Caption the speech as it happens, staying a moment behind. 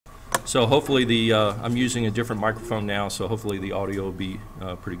So hopefully I'm using a different microphone now, so hopefully the audio will be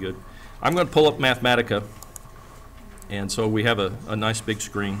pretty good. I'm going to pull up Mathematica, and so we have a nice big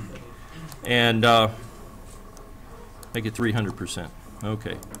screen, and make it 300%.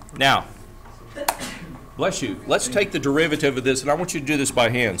 Okay. Now, bless you. Let's take the derivative of this, and I want you to do this by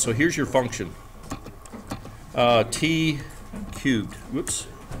hand. So here's your function. T cubed. Whoops.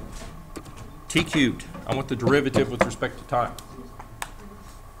 T cubed. I want the derivative with respect to time.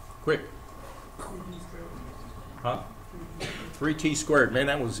 Quick. Huh? 3t squared. Man,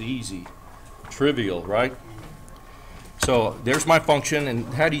 that was easy. Trivial, right? So there's my function,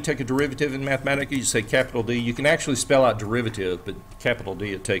 and how do you take a derivative in Mathematica? You say capital D. You can actually spell out derivative, but capital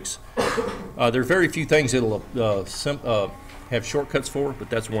D it takes. There are very few things it'll have shortcuts for,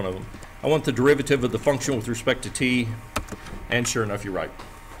 but that's one of them. I want the derivative of the function with respect to t, and sure enough, you're right,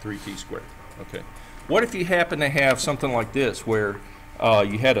 3t squared. Okay. What if you happen to have something like this, where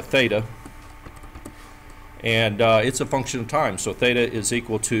you had a theta, and it's a function of time. So theta is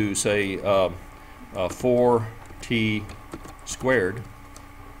equal to, say, 4t squared,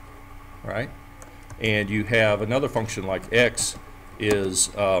 right? And you have another function like x is,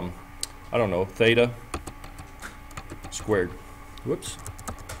 I don't know, theta squared. Whoops.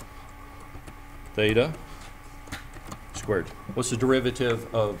 Theta squared. What's the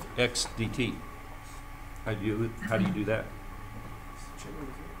derivative of x dt? How do you do that?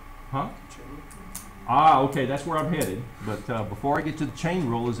 Huh? Ah, okay, that's where I'm headed. But before I get to the chain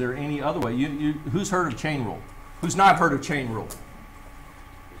rule, is there any other way? Who's heard of chain rule? Who's not heard of chain rule?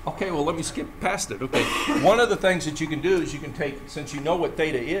 Okay, well, let me skip past it. Okay, one of the things that you can do is you can take, since you know what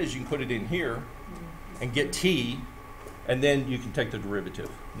theta is, you can put it in here and get t, and then you can take the derivative.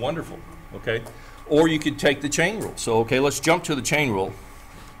 Wonderful, okay? Or you could take the chain rule. So, okay, let's jump to the chain rule.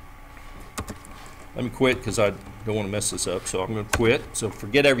 Let me quit because I don't want to mess this up, so I'm going to quit. So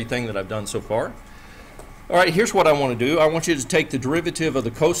forget everything that I've done so far. All right, here's what I want to do. I want you to take the derivative of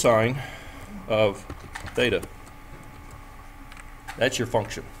the cosine of theta. That's your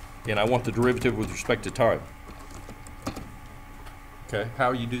function. And I want the derivative with respect to time. Okay,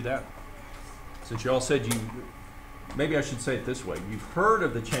 how you do that? Since you all said maybe I should say it this way. You've heard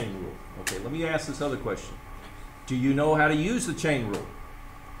of the chain rule. Okay, let me ask this other question. Do you know how to use the chain rule?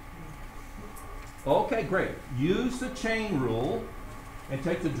 Okay, great. Use the chain rule and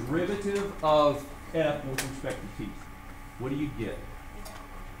take the derivative of f with respect to t. What do you get?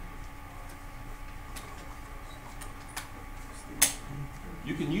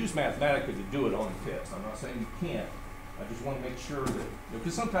 You can use Mathematica to do it on the test. I'm not saying you can't. I just want to make sure that,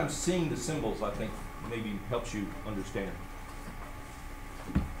 because sometimes seeing the symbols, I think, maybe helps you understand.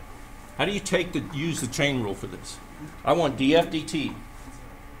 How do you use the chain rule for this? I want df dt.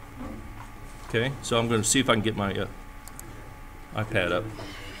 Okay, so I'm going to see if I can get my iPad up.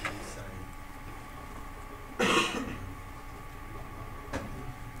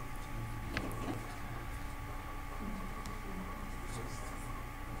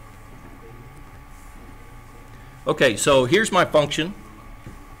 Okay, so here's my function.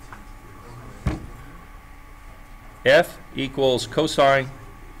 F equals cosine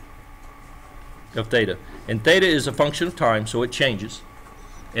of theta. And theta is a function of time, so it changes.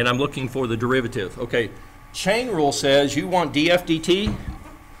 And I'm looking for the derivative. Okay, chain rule says you want df dt.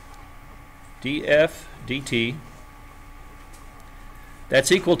 Df dt. That's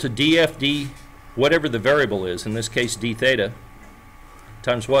equal to df d, whatever the variable is, in this case d theta,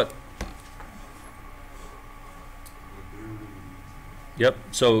 times what? Yep,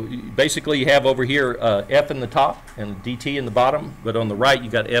 so basically you have over here f in the top and dt in the bottom, but on the right you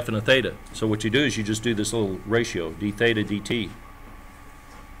got f and a theta. So what you do is you just do this little ratio, d theta dt.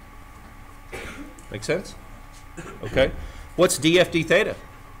 Make sense? Okay. What's df d theta?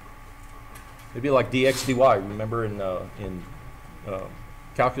 It'd be like dx dy. Remember in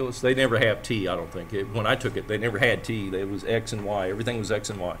calculus, they never have t, I don't think. When I took it, they never had t. It was x and y. Everything was x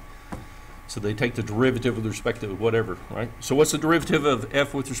and y. So they take the derivative with respect to whatever, right? So what's the derivative of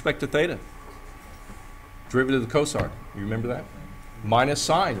f with respect to theta? Derivative of the cosine. You remember that? Minus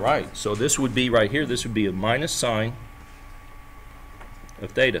sine, right. So this would be right here. This would be a minus sine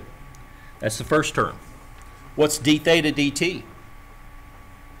of theta. That's the first term. What's d theta dt?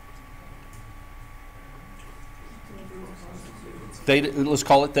 Theta, let's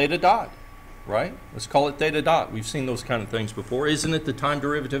call it theta dot, right? Let's call it theta dot. We've seen those kind of things before. Isn't it the time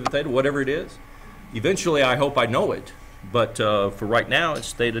derivative of theta, whatever it is? Eventually, I hope I know it, but for right now,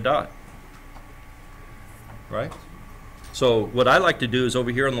 it's theta dot, right? So what I like to do is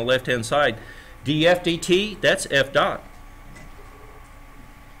over here on the left-hand side, df dt, that's f dot,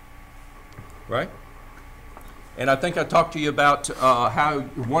 right? And I think I talked to you about how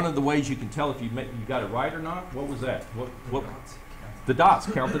one of the ways you can tell if you got it right or not. What was that? What? The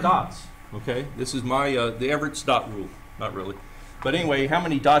dots. Count the dots. Okay. This is my the Everett's dot rule. Not really. But anyway, how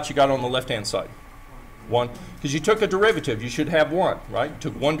many dots you got on the left-hand side? One. Because you took a derivative. You should have one, right? You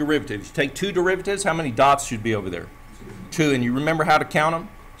took one derivative. You take two derivatives, how many dots should be over there? Two. And you remember how to count them?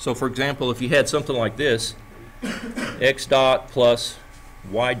 So, for example, if you had something like this, x dot plus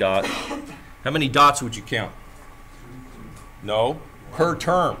y dot, how many dots would you count? No, per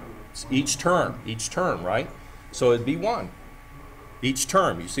term. It's each term, right? So it'd be one. Each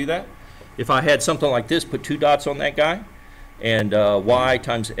term, you see that? If I had something like this, put two dots on that guy, and y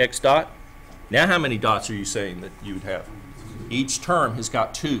times x dot, now how many dots are you saying that you would have? Each term has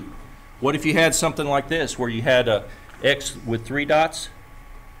got two. What if you had something like this, where you had a x with three dots,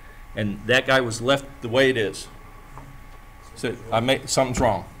 and that guy was left the way it is? So something's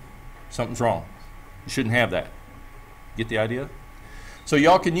wrong. Something's wrong. You shouldn't have that. Get the idea? So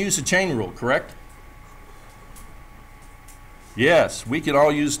y'all can use the chain rule, correct? Yes, we can all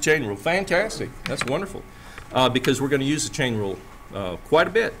use the chain rule. Fantastic. That's wonderful. Because we're going to use the chain rule quite a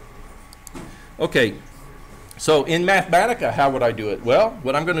bit. Okay, so in Mathematica, how would I do it? Well,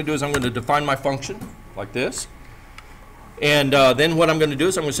 what I'm going to do is I'm going to define my function like this. And then what I'm going to do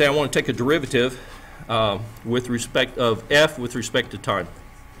is I'm going to say I want to take a derivative with respect of f with respect to time.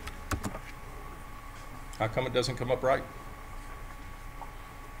 How come it doesn't come up right?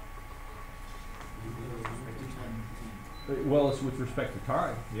 Well, it's with respect to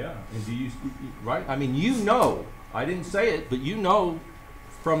time, yeah. And do you, right? I mean, you know, I didn't say it, but you know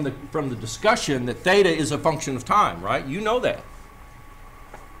from the discussion that theta is a function of time, right? You know that,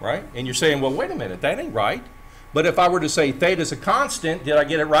 right? And you're saying, well, wait a minute, that ain't right. But if I were to say theta is a constant, did I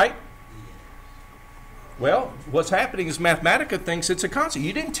get it right? Well, what's happening is Mathematica thinks it's a constant.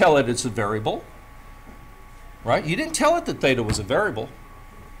 You didn't tell it it's a variable. Right? You didn't tell it that theta was a variable.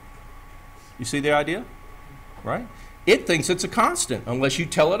 You see the idea? Right? It thinks it's a constant unless you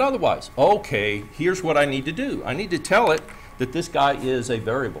tell it otherwise. Okay, here's what I need to do. I need to tell it that this guy is a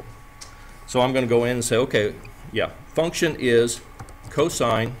variable. So I'm going to go in and say, okay, yeah, function is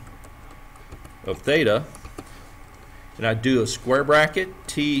cosine of theta, and I do a square bracket,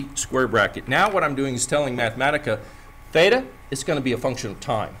 t square bracket. Now what I'm doing is telling Mathematica, theta is going to be a function of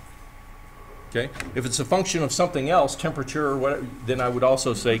time. Okay? If it's a function of something else, temperature or whatever, then I would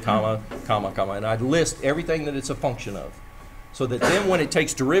also say comma, comma, comma, and I'd list everything that it's a function of. So that then when it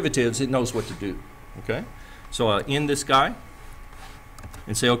takes derivatives, it knows what to do. Okay? So I end this guy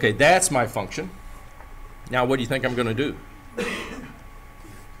and say, okay, that's my function. Now what do you think I'm going to do?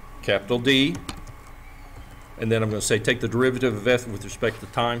 Capital D, and then I'm going to say take the derivative of f with respect to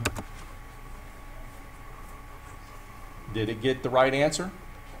time. Did it get the right answer?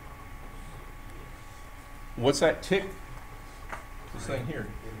 What's that tick? This thing here.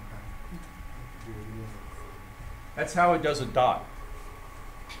 That's how it does a dot.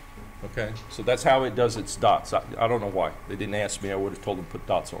 Okay, so that's how it does its dots. I don't know why. They didn't ask me. I would have told them to put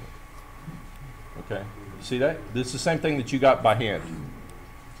dots on it. Okay, you see that? This is the same thing that you got by hand.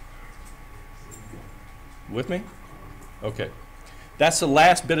 With me? Okay. That's the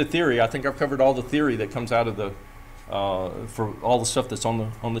last bit of theory. I think I've covered all the theory that comes out of the for all the stuff that's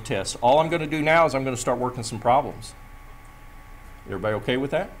on the test. All I'm going to do now is I'm going to start working some problems. Everybody okay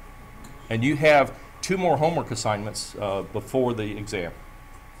with that? And you have 2 more homework assignments before the exam.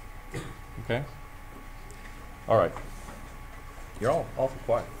 Okay? All right. You're all awful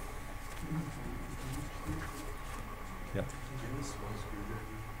quiet. Yeah.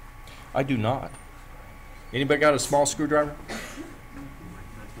 I do not. Anybody got a small screwdriver?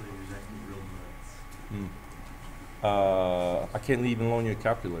 I can't even loan you a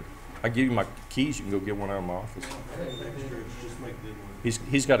calculator. I give you my keys. You can go get one out of my office.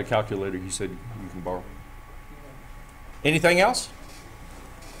 He's got a calculator. He said you can borrow. Anything else?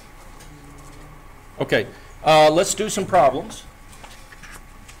 Okay. Let's do some problems.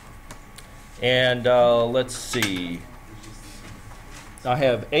 And let's see. I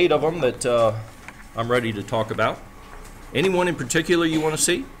have 8 of them that I'm ready to talk about. Anyone in particular you want to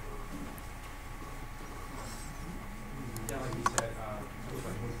see?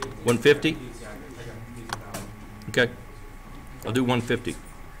 150? Okay. I'll do 150.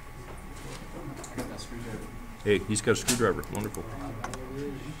 Hey, he's got a screwdriver. Wonderful.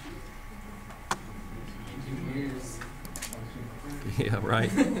 Yeah,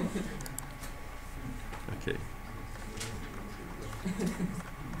 right. Okay.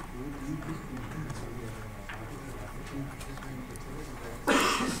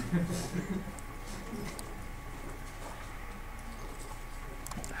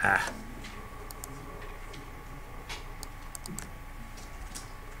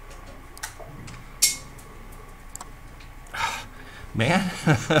 Man,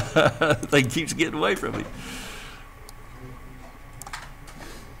 thing keeps getting away from me.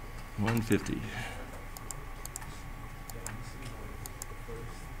 150.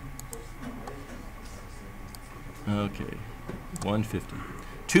 Okay, 150.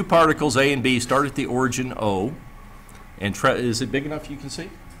 Two particles, A and B, start at the origin O. And is it big enough you can see?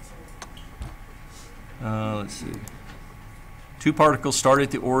 Let's see. Two particles start at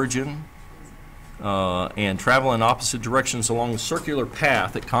the origin and travel in opposite directions along a circular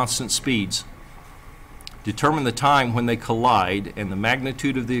path at constant speeds. Determine the time when they collide and the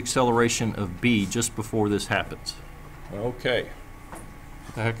magnitude of the acceleration of B just before this happens. Okay.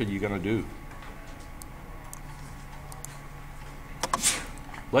 What the heck are you going to do?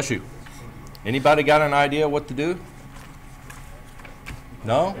 Bless you. Anybody got an idea what to do?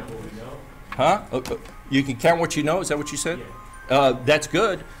 No? Huh? You can count what you know? Is that what you said? That's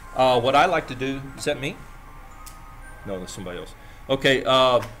good. What I like to do, is that me? No, that's somebody else. Okay,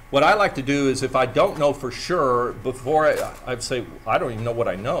 what I like to do is if I don't know for sure, before I'd say, I don't even know what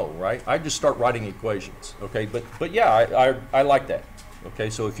I know, right? I just start writing equations, okay? But yeah, I like that. Okay,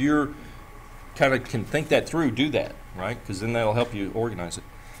 so if you're kind of can think that through, do that, right? Because then that'll help you organize it.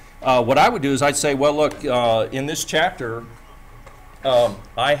 What I would do is I'd say, well, look, in this chapter,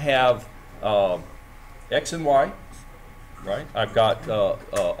 I have x and y, right? I've got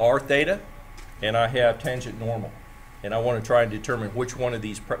r theta, and I have tangent normal. And I want to try and determine which one of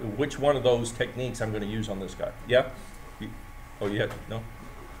those techniques I'm going to use on this guy. Yeah? Oh, you have no?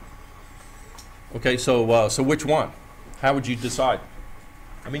 Okay, so so which one? How would you decide?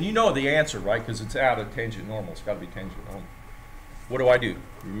 I mean, you know the answer, right? Because it's out of tangent normal. It's got to be tangent normal. What do I do?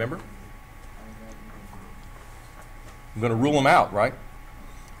 Remember? I'm going to rule them out, right?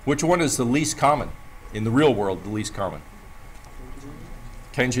 Which one is the least common? In the real world, the least common.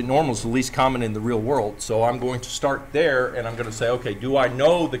 Tangent normal is the least common in the real world, so I'm going to start there and I'm going to say, okay, do I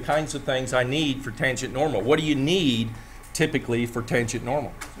know the kinds of things I need for tangent normal? What do you need typically for tangent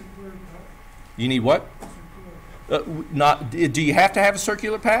normal? You need what? Do you have to have a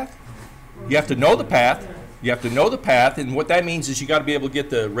circular path? You have to know the path. You have to know the path, and what that means is you got to be able to get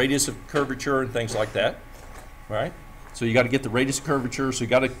the radius of curvature and things like that, right? So you got to get the radius of curvature, so you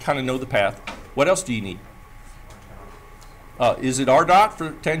got to kind of know the path. What else do you need? Is it r dot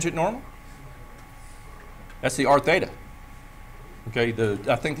for tangent normal? That's the r theta. Okay,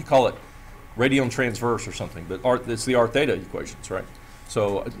 I think they call it radian transverse or something, but it's the r theta equations, right?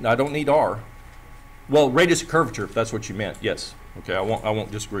 So I don't need r. Well, radius of curvature, if that's what you meant, yes. Okay, I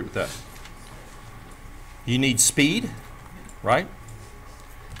won't disagree with that. You need speed, right?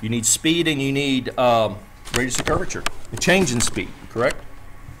 You need speed and you need radius of curvature. A change in speed, correct?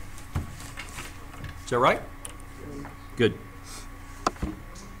 Is that right? Good.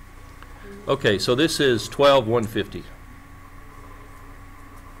 Okay, so this is 12,150.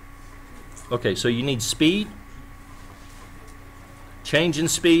 Okay, so you need speed, change in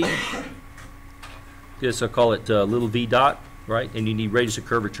speed. Guess I'll call it little v dot, right? And you need radius of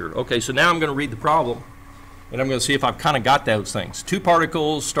curvature. Okay, so now I'm going to read the problem, and I'm going to see if I've kind of got those things. Two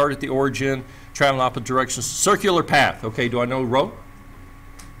particles start at the origin, travel in opposite directions, circular path. Okay, do I know rho?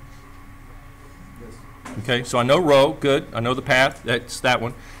 Okay, so I know rho, good. I know the path, that's that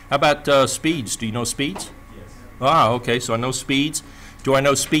one. How about speeds? Do you know speeds? Yes. Ah, okay, so I know speeds. Do I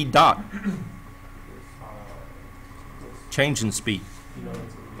know speed dot? Change in speed.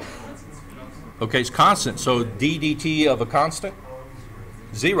 Okay, it's constant, so d dt of a constant?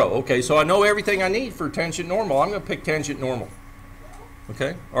 0, okay, so I know everything I need for tangent normal. I'm going to pick tangent normal.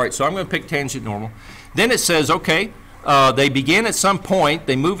 Okay, all right, so I'm going to pick tangent normal. Then it says, okay, they begin at some point,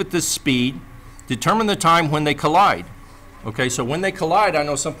 they move at this speed, determine the time when they collide. Okay, so when they collide, I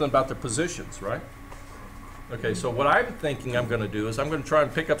know something about their positions, right? Okay, so what I'm thinking I'm going to do is I'm going to try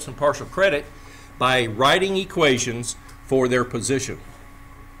and pick up some partial credit by writing equations for their position.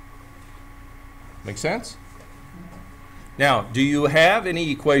 Make sense? Now, do you have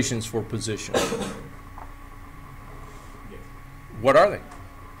any equations for position? What are they?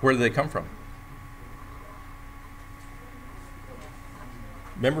 Where do they come from?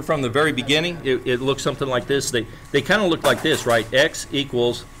 Remember from the very beginning, it looks something like this. They kind of look like this, right? X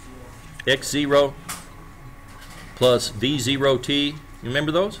equals x0 plus v0t. You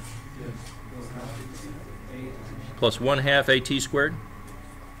remember those? Plus 1/2 at squared.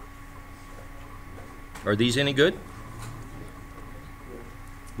 Are these any good?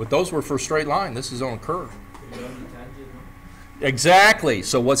 But those were for a straight line. This is on a curve. Exactly.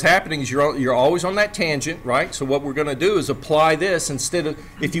 So what's happening is you're always on that tangent, right? So what we're going to do is apply this instead of,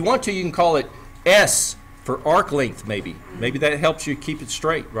 if you want to, you can call it S for arc length maybe. Maybe that helps you keep it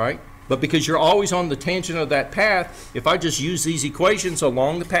straight, right? But because you're always on the tangent of that path, if I just use these equations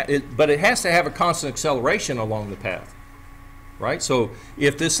along the path, but it has to have a constant acceleration along the path, right? So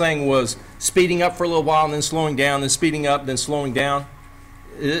if this thing was speeding up for a little while and then slowing down, then speeding up, then slowing down,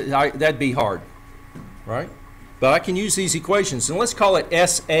 that'd be hard, right? But I can use these equations. And let's call it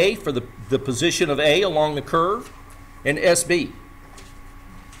SA for the position of A along the curve, and SB.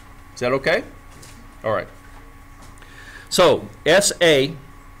 Is that okay? All right. So SA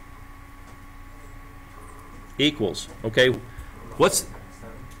equals, okay, what's,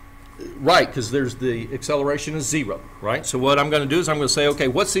 right, because there's the acceleration is 0, right? So what I'm going to do is I'm going to say, okay,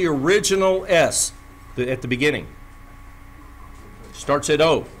 what's the original S at the beginning? Starts at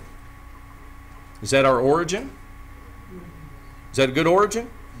O. Is that our origin? Is that a good origin?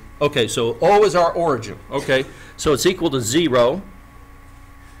 Okay, so O is our origin. Okay, so it's equal to 0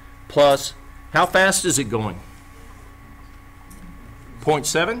 plus, how fast is it going?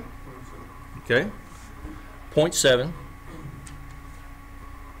 0.7? Okay. 0.7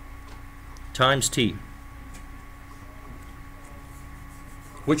 times t.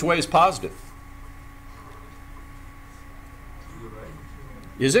 Which way is positive?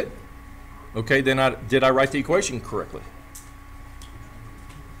 Is it? Okay, then did I write the equation correctly?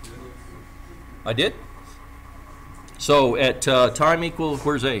 I did? So at time equal,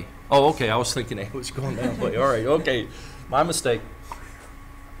 where's A? Oh, okay, I was thinking A was going that way. All right, okay, my mistake.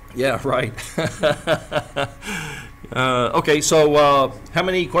 Yeah, right. Okay, so how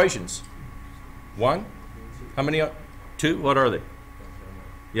many equations? 1? How many? 2? What are they?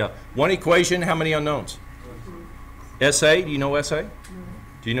 Yeah, 1 equation, how many unknowns? SA, do you know SA?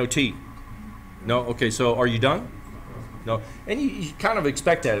 Do you know T? No? Okay, so are you done? No. And you kind of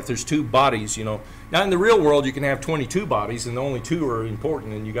expect that if there's 2 bodies, you know. Now in the real world you can have 22 bodies and only 2 are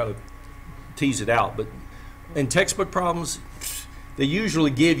important and you got to tease it out. But in textbook problems, they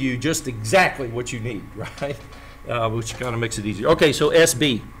usually give you just exactly what you need, right? Which kind of makes it easier. Okay, so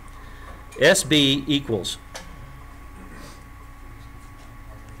SB. SB equals.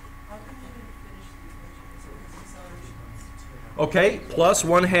 Okay, plus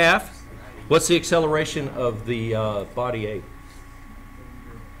 1/2. What's the acceleration of the body A?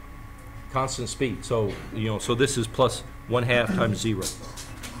 Constant speed. So, you know, so this is plus 1/2 times 0.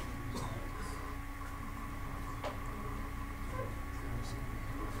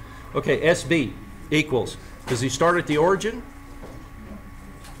 Okay, SB equals, does he start at the origin?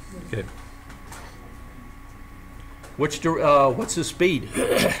 Okay. What's the speed?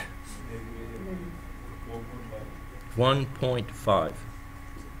 1.5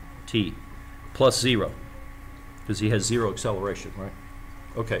 t plus 0, because he has 0 acceleration, right?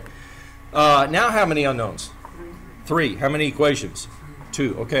 Okay. Now how many unknowns? 3. How many equations?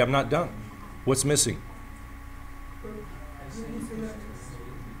 2. Okay, I'm not done. What's missing?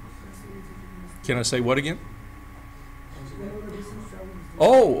 Can I say what again?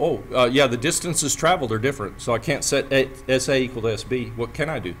 Yeah, the distances traveled are different, so I can't set SA equal to SB. What can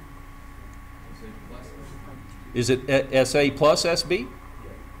I do? Is it SA plus SB?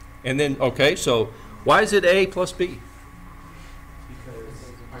 And then, okay, so why is it A plus B?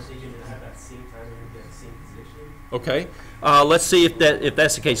 Because aren't they going to have that same time and get the same position? Okay, let's see if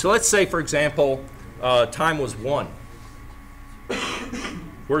that's the case. So let's say, for example, time was 1.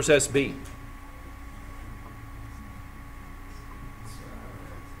 Where's SB?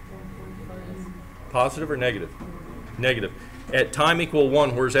 Positive or negative? Negative. At time equal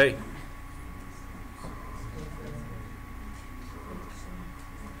 1, where's A?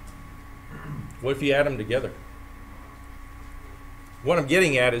 What if you add them together? What I'm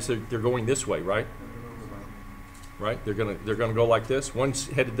getting at is they're going this way, right? Right? They're gonna go like this. One's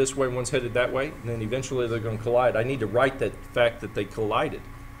headed this way, one's headed that way, and then eventually they're going to collide. I need to write that fact that they collided.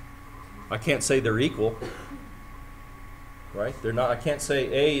 I can't say they're equal. Right? They're not. I can't say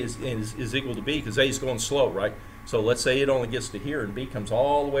A is equal to B because A is going slow, right? So let's say it only gets to here and B comes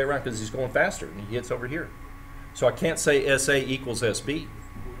all the way around because he's going faster and he hits over here. So I can't say SA equals SB.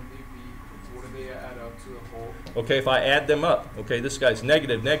 Wouldn't they add up to the whole? Okay, if I add them up, okay, this guy's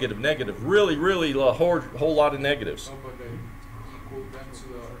negative, negative, negative, really, really a whole lot of negatives. No, but they equal them to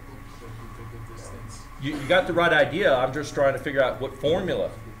the distance. You got the right idea. I'm just trying to figure out what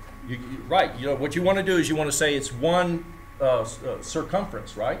formula. Right. You know what you want to do is you want to say it's one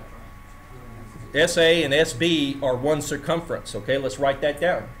circumference, right? SA and SB are one circumference. Okay, let's write that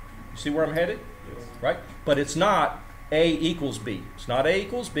down. You see where I'm headed? Yes. Right? But it's not A equals B. It's not A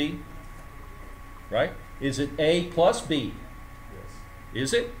equals B. Right? Is it A plus B? Yes.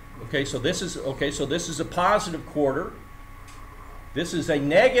 Is it? Okay, so this is a positive quarter. This is a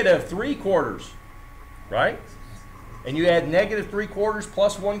negative 3/4. Right? and you add negative 3/4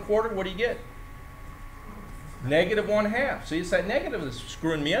 plus 1/4, what do you get? Negative 1/2. See, it's that negative that's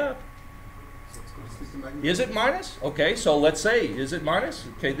screwing me up. Is it minus? Okay, so let's say, is it minus?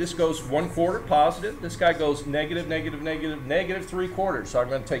 Okay, this goes 1/4 positive. This guy goes negative, negative, negative, negative 3/4. So I'm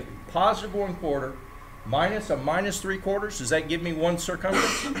going to take positive 1/4 minus a minus 3/4. Does that give me one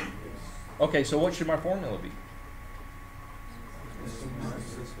circumference? Okay, so what should my formula be?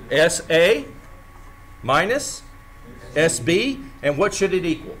 SA minus SB, and what should it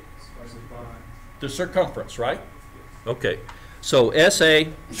equal? The circumference, right? Okay, so SA,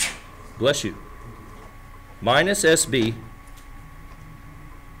 bless you, minus SB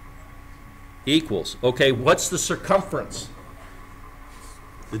equals, okay, what's the circumference?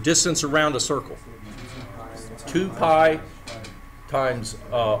 The distance around a circle. 2 pi times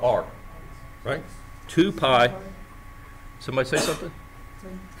r, right? 2 pi, somebody say something?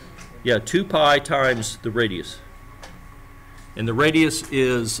 Yeah, 2 pi times the radius. And the radius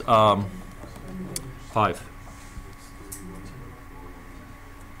is 5.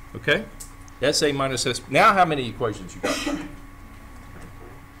 Okay? SA minus S. Now how many equations you got?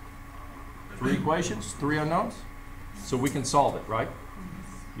 3 equations? 3 unknowns? So we can solve it, right?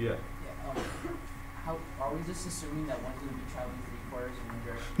 Yeah. How are we just assuming that one's going to be traveling 3/4 in one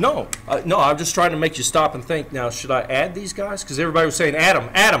direction? No, no, I'm just trying to make you stop and think. Now, should I add these guys? Because everybody was saying, Adam,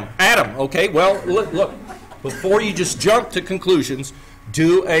 Adam, Adam. Okay, well, look, before you just jump to conclusions,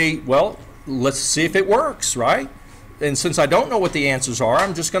 well, let's see if it works, right? And since I don't know what the answers are,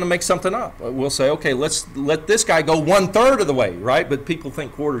 I'm just going to make something up. We'll say, okay, let's let this guy go 1/3 of the way, right? But people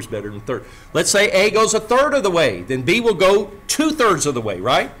think quarter's better than third. Let's say A goes 1/3 of the way. Then B will go 2/3 of the way,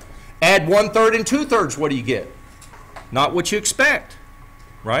 right? Add 1/3 and 2/3, what do you get? Not what you expect,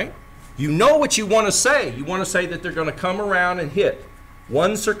 right? You know what you want to say. You want to say that they're going to come around and hit.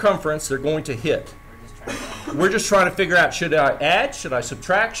 One circumference they're going to hit. We're just trying to figure out, should I add? Should I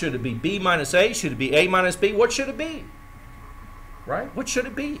subtract? Should it be B minus A? Should it be A minus B? What should it be? Right? What should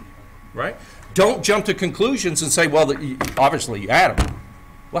it be? Right? Don't jump to conclusions and say, well, obviously you add them.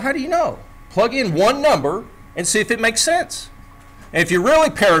 Well, how do you know? Plug in one number and see if it makes sense. And if you're really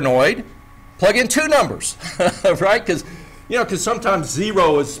paranoid, plug in 2 numbers, right? Because sometimes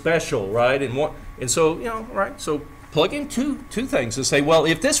 0 is special, right? And so, right? So plug in two things and say, well,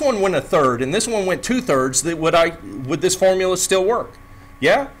 if this one went 1/3 and this one went 2/3, would this formula still work?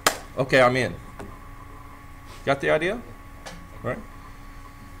 Yeah? Okay, I'm in. Got the idea? Right?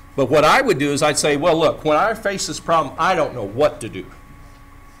 But what I would do is I'd say, well, look, when I face this problem, I don't know what to do.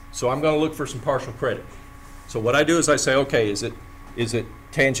 So I'm going to look for some partial credit. So what I do is I say, okay, is it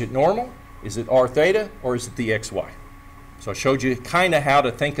tangent normal? Is it r theta? Or is it the xy? So I showed you kind of how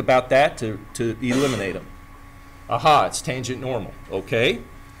to think about that to eliminate them. Aha, it's tangent normal. Okay.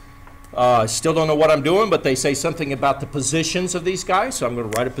 I still don't know what I'm doing, but they say something about the positions of these guys, so I'm going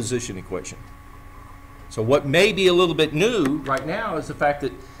to write a position equation. So what may be a little bit new right now is the fact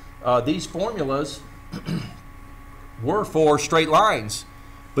that these formulas were for straight lines.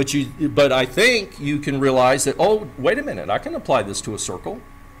 But I think you can realize that, oh, wait a minute, I can apply this to a circle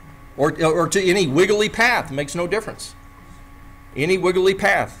or to any wiggly path. It makes no difference. Any wiggly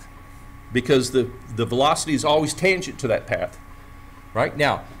path, because the velocity is always tangent to that path. Right?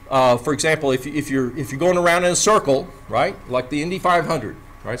 Now, for example, if you're going around in a circle, right, like the Indy 500,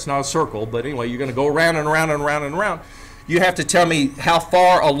 right, it's not a circle, but anyway, you're going to go around and around and around and around. You have to tell me how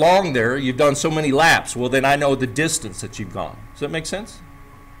far along there you've done so many laps. Well, then I know the distance that you've gone. Does that make sense?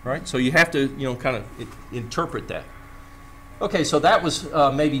 Right? So you have to, kind of interpret that. Okay, so that was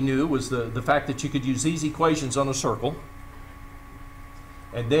maybe new, was the fact that you could use these equations on a circle.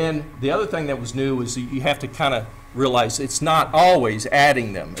 And then the other thing that was new is you have to kind of realize it's not always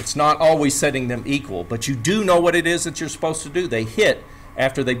adding them. It's not always setting them equal. But you do know what it is that you're supposed to do. They hit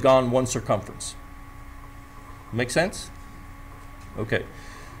after they've gone one circumference. Make sense? Okay.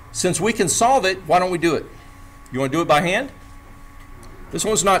 Since we can solve it, why don't we do it? You want to do it by hand? This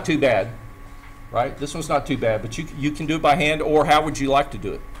one's not too bad, right? This one's not too bad, but you can do it by hand, or how would you like to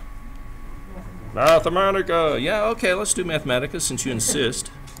do it? Mathematica. Yeah, okay, let's do Mathematica since you insist.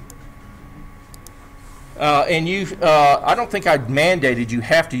 And I don't think I mandated you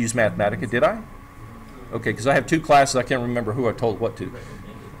have to use Mathematica, did I? Okay, because I have 2 classes, I can't remember who I told what to.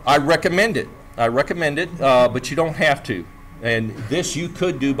 I recommend it. But you don't have to. And this you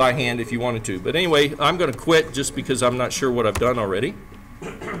could do by hand if you wanted to. But anyway, I'm going to quit just because I'm not sure what I've done already.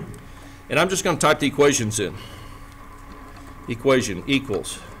 And I'm just going to type the equations in. Equation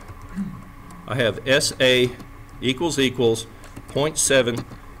equals. I have SA equals 0.7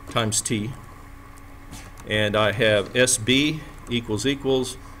 times T. And I have SB equals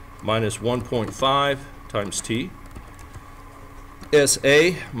minus 1.5 times T.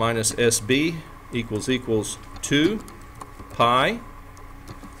 SA minus SB equals 2 pi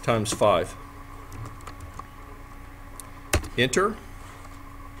times 5. Enter.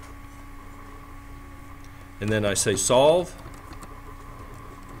 And then I say solve.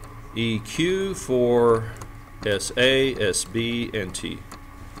 EQ for SA, SB, and T.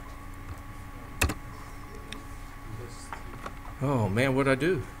 Oh man, what'd I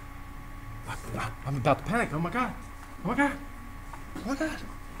do? I'm about to panic. Oh my God. Oh my God. Oh my God.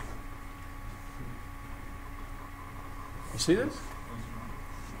 You see this?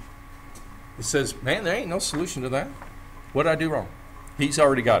 It says, man, there ain't no solution to that. What did I do wrong? He's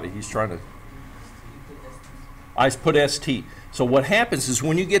already got it. He's trying to. I put ST. So what happens is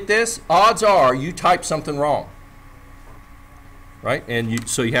when you get this, odds are you type something wrong. Right? And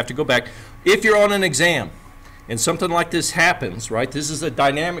so you have to go back. If you're on an exam and something like this happens, right? This is a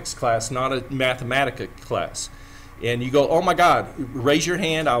dynamics class, not a Mathematica class. And you go, oh my God, raise your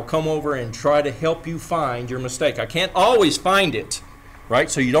hand. I'll come over and try to help you find your mistake. I can't always find it, right?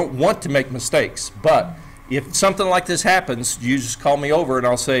 So you don't want to make mistakes. But if something like this happens, you just call me over and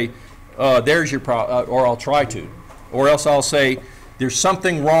I'll say, there's your problem, or I'll try to. Or else I'll say, there's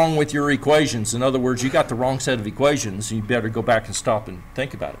something wrong with your equations. In other words, you got the wrong set of equations. You better go back and stop and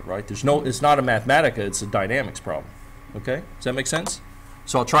think about it, right? It's not a Mathematica, it's a dynamics problem. Okay? Does that make sense?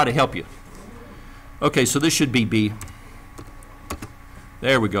 So I'll try to help you. Okay, so this should be B.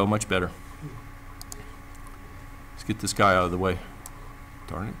 There we go, much better. Let's get this guy out of the way.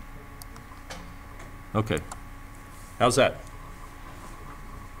 Darn it. Okay. How's that?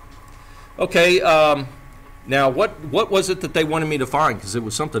 Okay, now what was it that they wanted me to find? Because it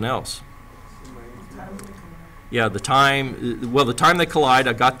was something else. Yeah, the time, well, the time they collide,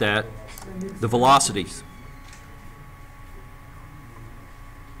 I got that. The velocities.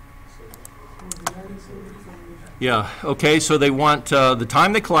 Yeah, okay, so they want the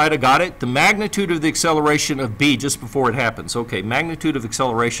time they collide, I got it. The magnitude of the acceleration of B just before it happens. Okay, magnitude of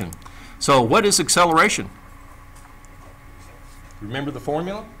acceleration. So what is acceleration? Remember the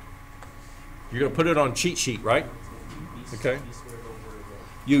formula? You're going to put it on a cheat sheet, right? Okay.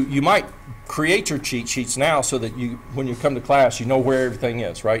 You might create your cheat sheets now so that when you come to class, you know where everything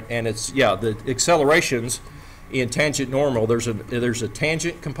is, right? And it's, yeah, the accelerations in tangent normal, there's a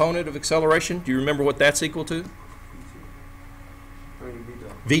tangent component of acceleration. Do you remember what that's equal to?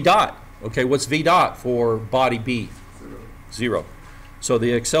 V dot. Okay, what's V dot for body B? 0. So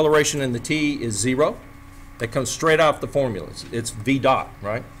the acceleration in the T is 0. That comes straight off the formula. It's V dot,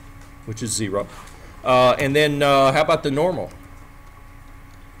 right? Which is 0. And then how about the normal?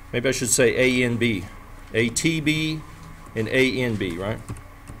 Maybe I should say A N B. ATB and ANB, right?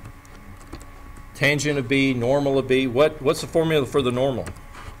 Tangent of B, normal of B. What's the formula for the normal?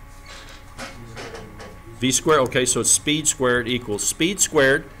 V squared. Okay, so it's speed squared equals speed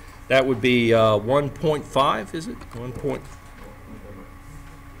squared. That would be 1.5, is it? 1 point.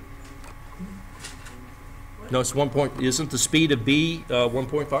 No, it's 1 point. Isn't the speed of B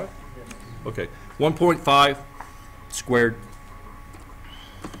 1.5? Okay, 1.5 squared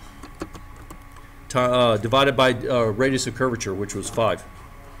divided by radius of curvature, which was 5.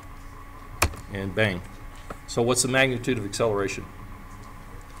 And bang. So what's the magnitude of acceleration?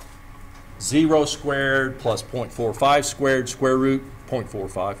 0 squared plus 0.45 squared, square root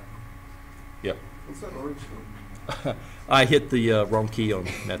 0.45. Yep. What's that orange one? I hit the wrong key on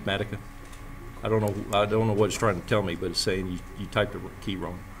Mathematica. I don't know what it's trying to tell me, but it's saying you typed the key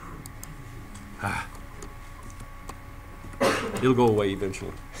wrong. It'll go away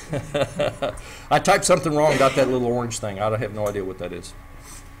eventually. I typed something wrong, got that little orange thing. I have no idea what that is.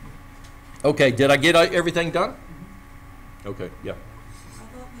 Okay, did I get everything done? Okay, yeah. I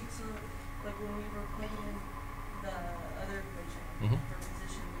thought like when we were putting in the other equation for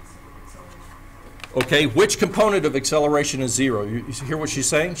position, we said acceleration. Okay, which component of acceleration is 0? You hear what she's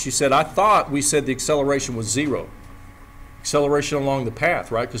saying? She said, I thought we said the acceleration was 0. Acceleration along the path,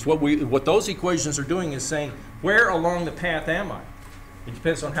 right? Because what those equations are doing is saying, where along the path am I? It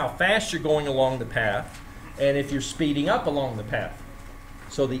depends on how fast you're going along the path and if you're speeding up along the path.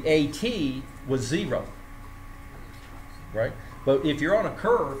 So the AT was 0, right? But if you're on a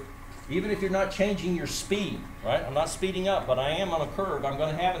curve, even if you're not changing your speed, right? I'm not speeding up, but I am on a curve. I'm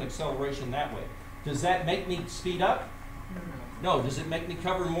going to have an acceleration that way. Does that make me speed up? No. Does it make me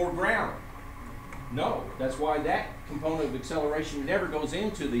cover more ground? No. That's why that component of acceleration never goes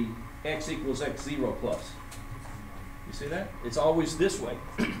into the x equals x0 plus. You see that? It's always this way.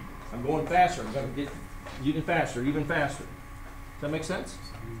 I'm going faster. I'm going to get even faster, even faster. Does that make sense?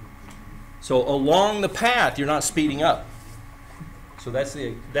 So along the path, you're not speeding up. So that's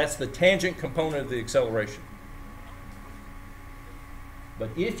the tangent component of the acceleration. But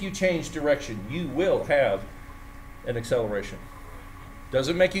if you change direction, you will have an acceleration.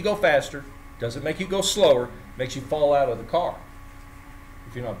 Doesn't make you go faster, doesn't make you go slower, makes you fall out of the car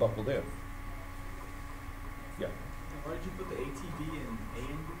if you're not buckled in. Yeah. Why did you put the ATB in A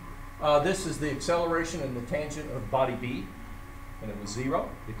and B? This is the acceleration and the tangent of body B, and it was 0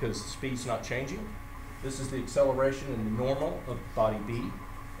 because the speed's not changing. This is the acceleration and the normal of body B,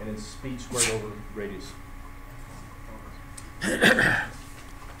 and it's speed squared over radius.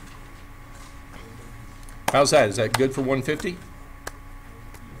 How's that? Is that good for 150?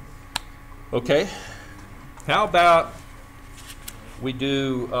 Okay. How about we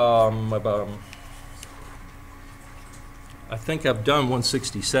do, I think I've done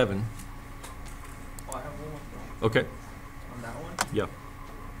 167. Oh, I have one more. Okay. On that one, Yeah.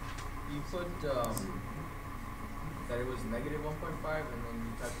 you put that it was negative 1.5, and then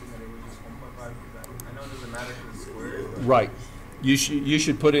you typed in that it was just 1.5. I know it doesn't matter because it's squared. But Right. You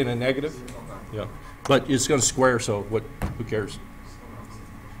should put in a negative. okay. Yeah. But it's going to square, so what? Who cares?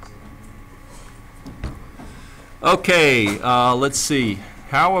 Okay. Let's see.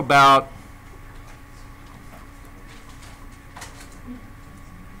 How about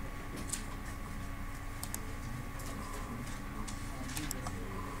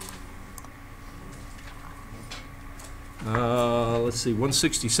let's see,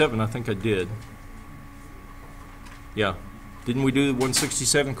 167, I think I did. Yeah. Didn't we do the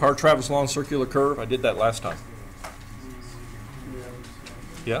 167? Car travels along circular curve? I did that last time.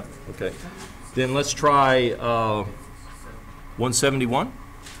 Yeah? Okay. Then let's try 171.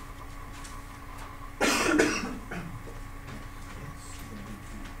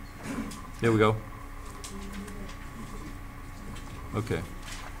 There we go. Okay.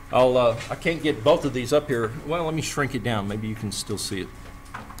 I can't get both of these up here. Well, let me shrink it down. Maybe you can still see it.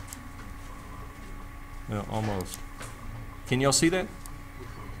 No, almost. Can y'all see that?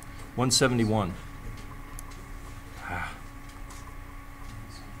 171.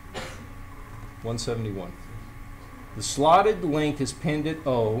 171. The slotted link is pinned at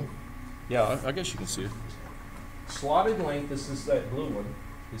O. Yeah, I guess you can see it. Slotted link, this is that blue one,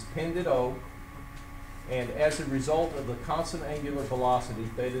 is pinned at O. And as a result of the constant angular velocity,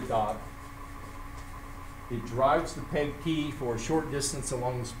 theta dot, it drives the peg P for a short distance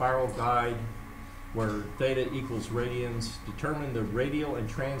along the spiral guide where theta equals radians. Determine the radial and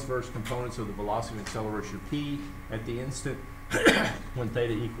transverse components of the velocity and acceleration P at the instant when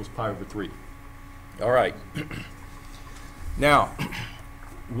theta equals pi over 3. All right. Now,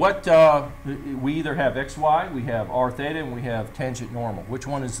 what we either have xy, we have r theta, and we have tangent normal. Which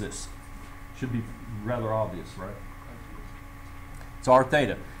one is this? Should be rather obvious, right? It's r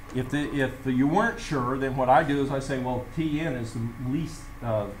theta. If you weren't sure, then what I do is I say, well, Tn is the least,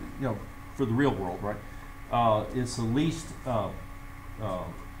 for the real world, right? It's the least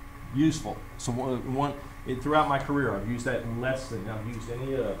useful. So throughout my career, I've used that less than I've used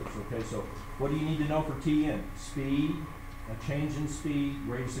any of the others. Okay, so what do you need to know for Tn? Speed, a change in speed,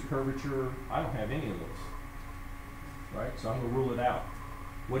 radius of curvature. I don't have any of those, right? So I'm going to rule it out.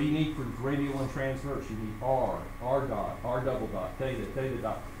 What do you need for radial and transverse? You need r, r dot, r double dot, theta, theta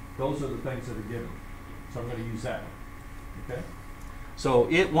dot. Those are the things that are given. So I'm going to use that one. Okay? So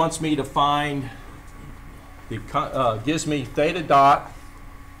it wants me to find, gives me theta dot,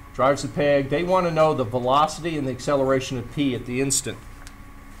 drives the peg. They want to know the velocity and the acceleration of P at the instant.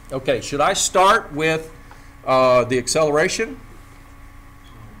 Okay, should I start with the acceleration?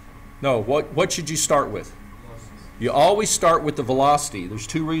 No, what should you start with? You always start with the velocity. There's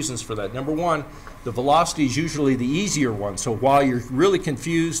two reasons for that. Number one, the velocity is usually the easier one. So while you're really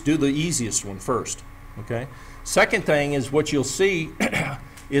confused, do the easiest one first. Okay? Second thing is what you'll see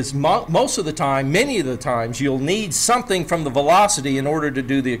is most of the time, many of the times, you'll need something from the velocity in order to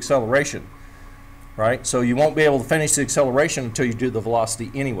do the acceleration. Right? So you won't be able to finish the acceleration until you do the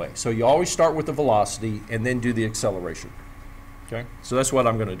velocity anyway. So you always start with the velocity and then do the acceleration. Okay? So that's what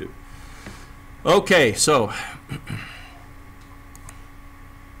I'm going to do. Okay, so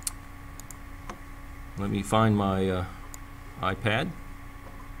let me find my iPad.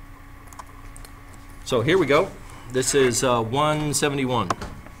 So here we go. This is 171.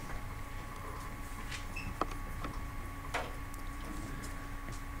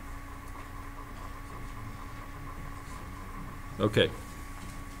 Okay.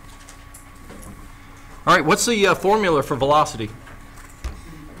 All right, what's the formula for velocity?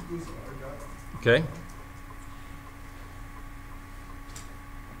 Okay.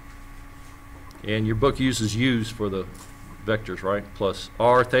 And your book uses U's for the vectors, right? Plus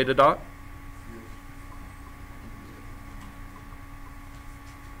r theta dot.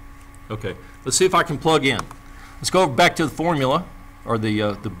 Okay. Let's see if I can plug in. Let's go back to the formula. or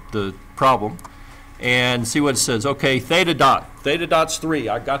the problem, and see what it says. Okay, theta dot. Theta dot's 3.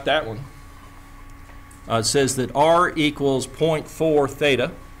 I got that one. It says that R equals 0.4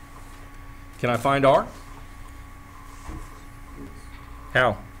 theta. Can I find R?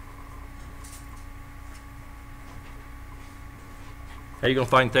 How? How are you going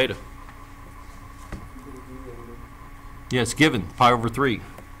to find theta? Yeah, it's given, pi over 3.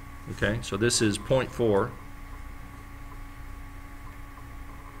 Okay, so this is 0.4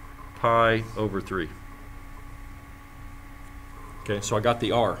 pi over 3. Okay, so I got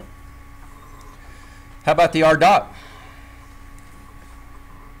the R. How about the R dot?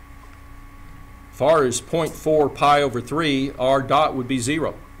 If R is 0.4 pi over 3, R dot would be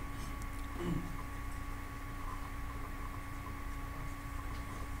 0.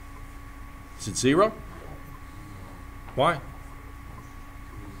 Is it 0? Why?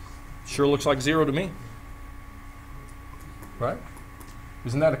 Sure looks like 0 to me. Right?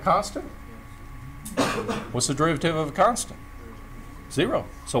 Isn't that a constant? What's the derivative of a constant? 0.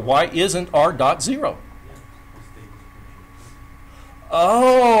 So why isn't R dot 0?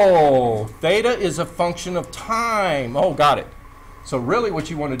 Oh, theta is a function of time. Oh, got it. So really what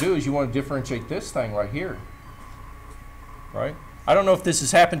you want to do is you want to differentiate this thing right here. Right? I don't know if this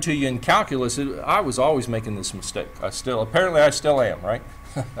has happened to you in calculus. I was always making this mistake. Apparently I still am, right?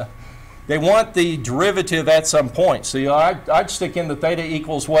 They want the derivative at some point. So I'd stick in the theta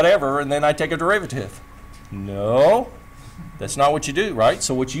equals whatever, and then I take a derivative. No, that's not what you do, right?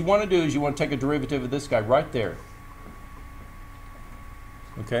 So what you want to do is you want to take a derivative of this guy right there.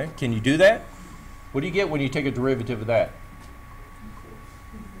 Okay, can you do that? What do you get when you take a derivative of that?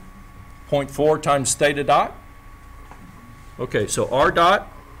 0.4 times theta dot? Okay, so R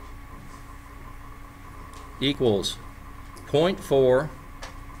dot equals 0.4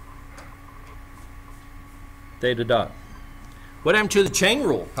 theta dot. What happened to the chain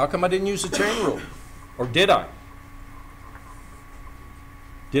rule? How come I didn't use the chain rule? Or did I?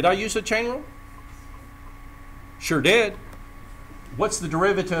 Did I use the chain rule? Sure did. What's the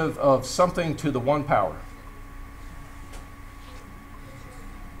derivative of something to the 1 power?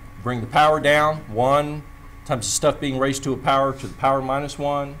 Bring the power down, 1 times the stuff being raised to a power to the power minus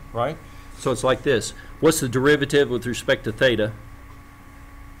 1, right? So it's like this. What's the derivative with respect to theta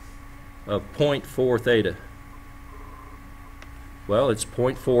of 0.4 theta? Well, it's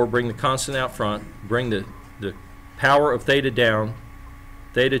 0.4, bring the constant out front, bring the power of theta down,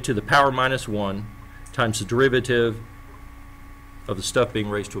 theta to the power minus 1 times the derivative of the stuff being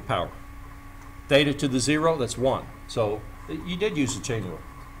raised to a power. Theta to the 0, that's 1. So you did use the chain rule.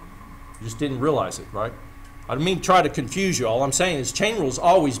 You just didn't realize it, right? I don't mean to try to confuse you. All I'm saying is chain rule's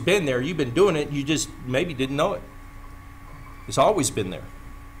always been there. You've been doing it. You just maybe didn't know it. It's always been there.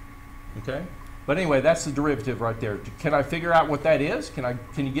 Okay? But anyway, that's the derivative right there. Can I figure out what that is? Can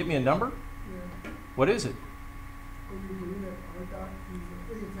you get me a number? Yeah. What is it? Well, you're doing it, R dot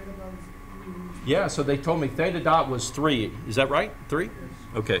is theta dot is Yeah, so they told me theta dot was 3. Is that right? 3? yes.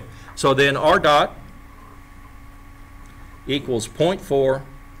 Okay. So then R dot equals 0.4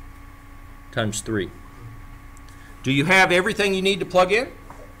 times 3. Do you have everything you need to plug in?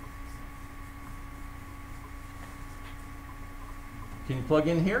 Can you plug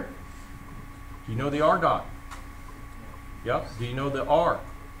in here? Do you know the R dot? Yep. Do you know the R?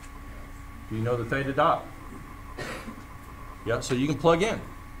 Do you know the theta dot? Yep. So you can plug in.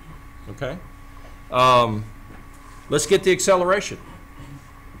 Okay. Let's get the acceleration.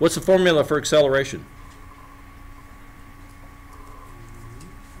 What's the formula for acceleration?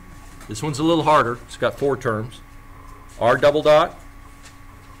 This one's a little harder. It's got 4 terms. R double dot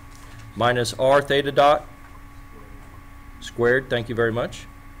minus R theta dot squared, thank you very much,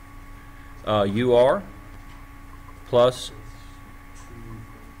 UR plus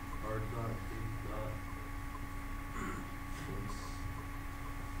R dot, theta dot, plus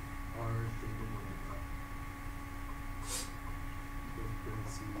R theta dot.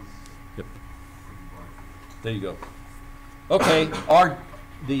 Yep. There you go. Okay,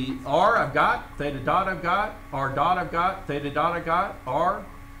 the R I've got, theta dot I've got, R dot I've got, theta dot I've got, R.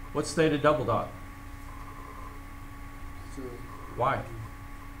 What's theta double dot? So, Why?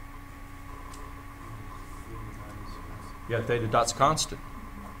 Yeah, theta dot's constant.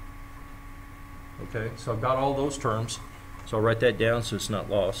 Okay, so I've got all those terms. So I'll write that down so it's not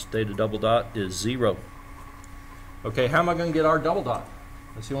lost. Theta double dot is 0. Okay, how am I going to get R double dot?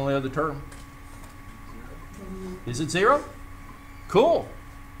 That's the only other term. Is it 0? Cool.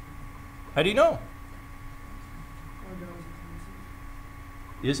 How do you know? R dot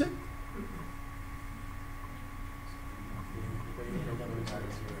is constant. Is it?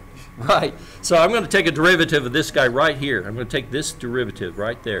 Right. So I'm going to take a derivative of this guy right here. I'm going to take this derivative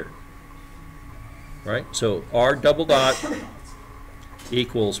right there. Right? So R double dot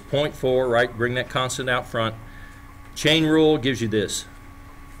equals 0.4, right? Bring that constant out front. Chain rule gives you this.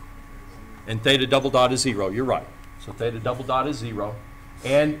 And theta double dot is 0. You're right. So theta double dot is 0.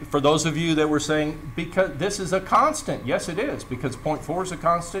 And for those of you that were saying, because this is a constant, yes it is, because 0.4 is a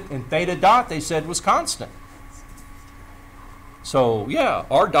constant, and theta dot they said was constant. So yeah,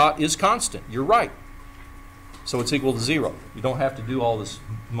 R dot is constant. You're right. So it's equal to 0. You don't have to do all this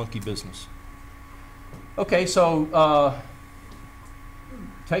monkey business. Okay, so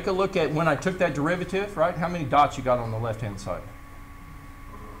take a look at when I took that derivative, right? How many dots you got on the left-hand side?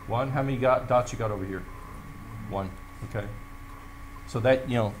 1. How many dots you got over here? 1. Okay. So that,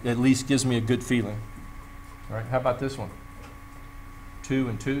 you know, at least gives me a good feeling. All right, how about this one? 2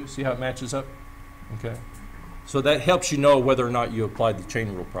 and 2. See how it matches up? Okay. So that helps you know whether or not you applied the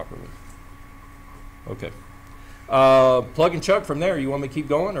chain rule properly. Okay. Plug and chug from there. You want me to keep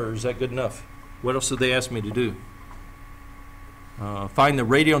going, or is that good enough? What else did they ask me to do? Find the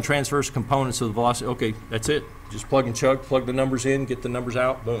radial and transverse components of the velocity. Okay, that's it. Just plug and chug. Plug the numbers in, get the numbers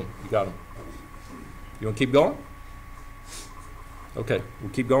out. Boom, you got them. You want to keep going? Okay,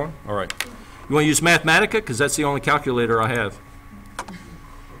 we'll keep going? All right. You want to use Mathematica? Because that's the only calculator I have.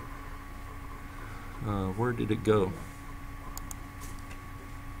 Where did it go?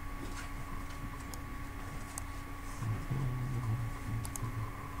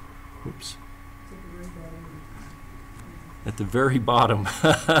 Oops. At the very bottom.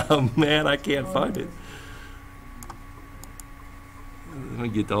 Man, I can't find it. Let me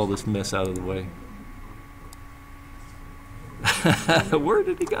get all this mess out of the way. Where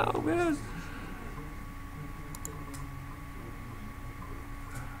did he go, man?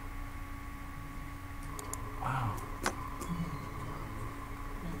 Wow.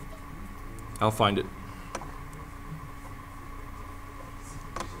 I'll find it.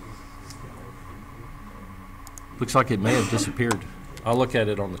 Looks like it may have disappeared. I'll look at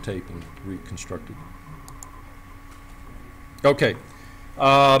it on the tape and reconstruct it. Okay.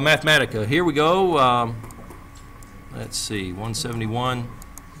 Mathematica. Here we go. Let's see. 171.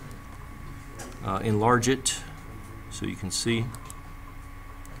 Enlarge it so you can see.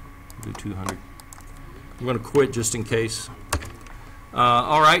 Do 200. I'm going to quit just in case.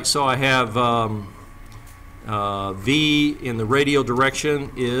 All right. So I have V in the radial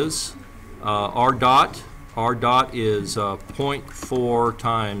direction is R dot. R dot is 0.4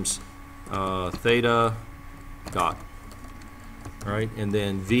 times theta dot. All right, and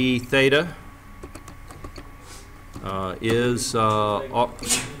then V theta is, beg your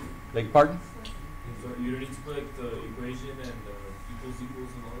pardon? So you don't need to put like the equation and equals and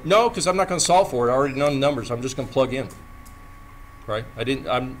all that? No, because I'm not going to solve for it. I already know the numbers. I'm just going to plug in. Right? I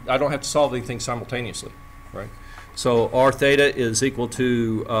don't have to solve anything simultaneously. Right? So R theta is equal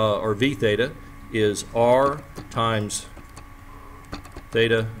to, or V theta is R times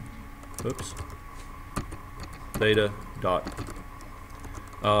theta, oops, theta dot.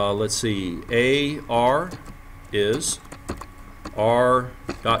 Let's see, AR is R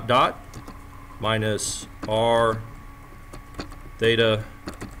dot dot minus R theta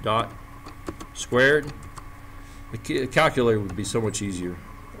dot squared. The calculator would be so much easier.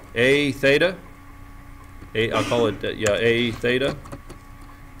 A theta, I'll call it, yeah, A theta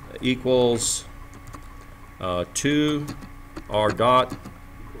equals 2 R dot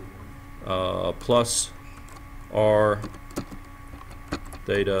plus R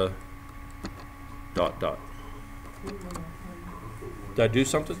theta dot dot. Did I do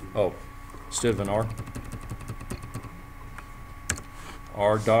something? Oh, instead of an R.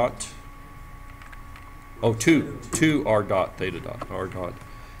 R dot. Oh, 2 R dot theta dot. R dot.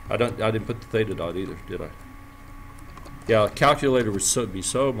 I didn't put the theta dot either, did I? Yeah, calculator would be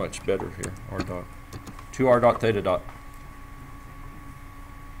so much better here. R dot. 2 R dot theta dot.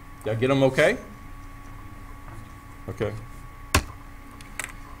 Did I get them okay? Okay.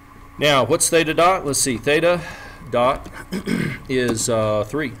 Now, what's theta dot? Let's see. Theta dot is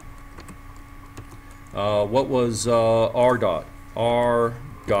 3. What was R dot? R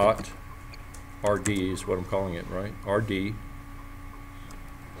dot, RD is what I'm calling it, right? RD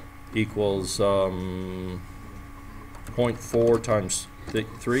equals 0.4 times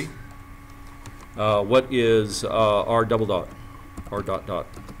 3. What is R double dot? R dot dot.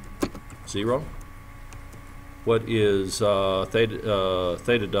 0. What is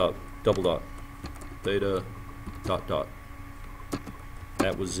theta dot double dot? Theta dot dot.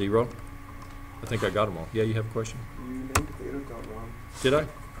 That was 0. I think I got them all. Yeah, you have a question? You named theta dot wrong. Did I?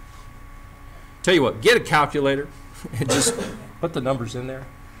 Tell you what, get a calculator and just put the numbers in there.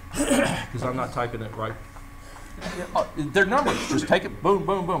 because I'm not typing it right. They're numbers. Just take it, boom,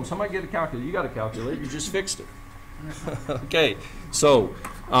 boom, boom. Somebody get a calculator. You got a calculator. You just fixed it. Okay, so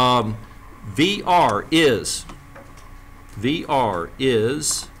VR is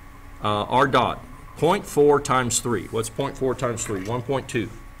R dot, 0.4 times 3. What's 0.4 times 3? 1.2.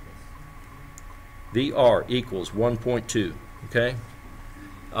 VR equals 1.2, okay?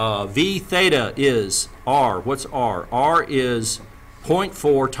 V theta is R. What's R? R is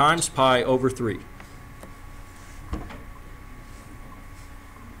 0.4 times pi over 3.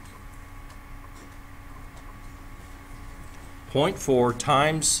 Point 0.4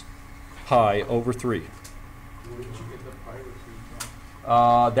 times pi over 3. Where did you get the pi root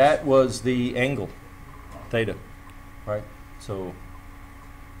from? That was the angle, theta, right? So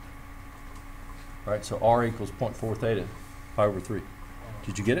R equals 0.4 theta, pi over 3.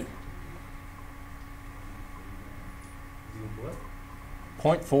 Did you get it? What?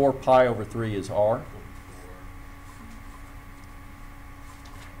 0.4 pi over 3 is R.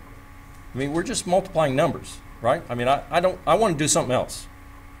 I mean, we're just multiplying numbers, right? I mean, I want to do something else.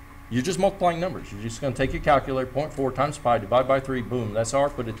 You're just multiplying numbers. You're just going to take your calculator, 0.4 times pi, divide by 3, boom, that's R,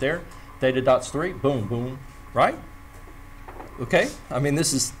 put it there. Theta dot's 3, boom, boom, right? Okay? I mean,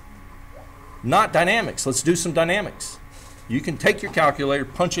 this is not dynamics. Let's do some dynamics. You can take your calculator,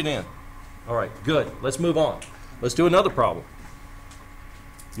 punch it in. All right, good. Let's move on. Let's do another problem.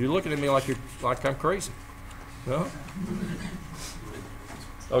 You're looking at me like I'm crazy. No?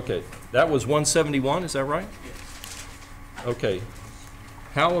 Okay, that was 171, is that right? Okay.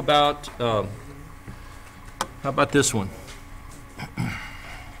 How about this one?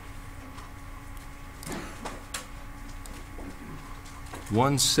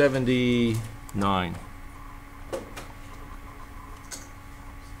 $179.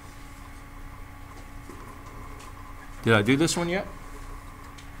 Did I do this one yet?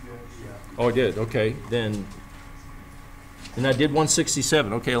 Oh, I did. Okay, then. And I did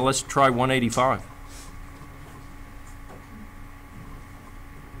 167. Okay, let's try 185.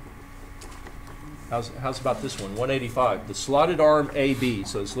 How's about this one? 185. The slotted arm AB.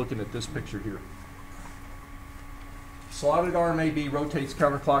 So it's looking at this picture here. Slotted arm AB rotates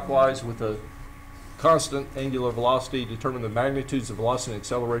counterclockwise with a constant angular velocity. Determine the magnitudes of velocity and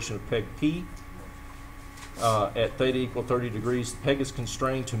acceleration of peg P. At theta equal 30 degrees, the peg is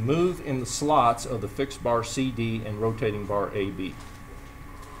constrained to move in the slots of the fixed bar CD and rotating bar AB.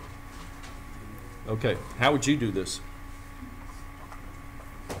 Okay, how would you do this?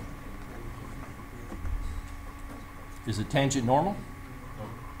 Is it tangent normal?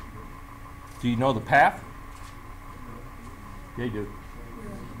 Do you know the path? Yeah, you do.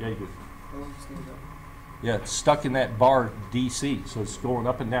 Yeah, you do. Yeah, it's stuck in that bar DC, so it's going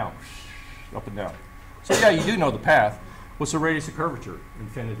up and down, up and down. So yeah, you do know the path. What's the radius of curvature?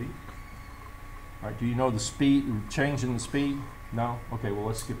 Infinity. All right, do you know the speed, change in the speed? No? Okay, well,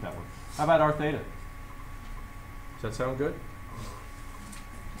 let's skip that one. How about R theta? Does that sound good?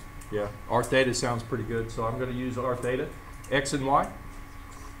 Yeah, R theta sounds pretty good, so I'm going to use R theta. X and Y.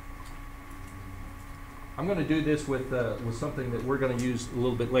 I'm going to do this with something that we're going to use a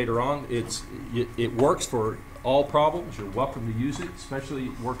little bit later on. It works for all problems. You're welcome to use it, especially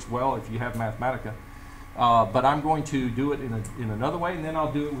it works well if you have Mathematica. But I'm going to do it in another way, and then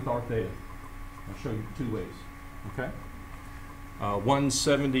I'll do it with R theta. I'll show you two ways. Okay?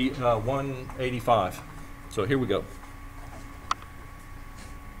 185. So here we go.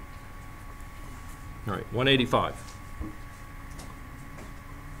 All right, 185.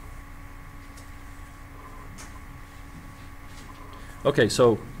 Okay,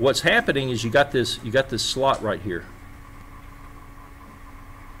 so what's happening is you got this slot right here,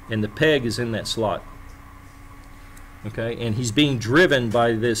 and the peg is in that slot. Okay, and he's being driven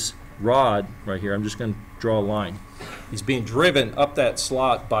by this rod right here. I'm just going to draw a line. He's being driven up that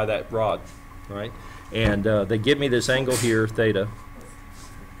slot by that rod, right? And they give me this angle here, theta,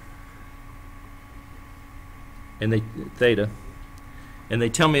 and they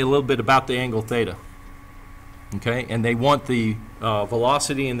tell me a little bit about the angle theta. Okay, and they want the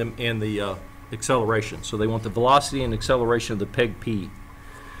velocity and the acceleration. So they want the velocity and acceleration of the peg P.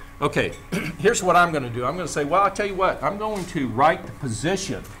 Okay, here's what I'm going to do. I'm going to say, well, I'll tell you what. I'm going to write the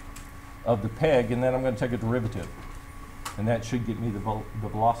position of the peg, and then I'm going to take a derivative. And that should get me the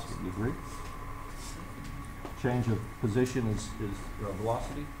velocity. You agree? Change of position is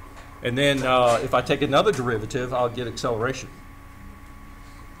velocity. And then if I take another derivative, I'll get acceleration.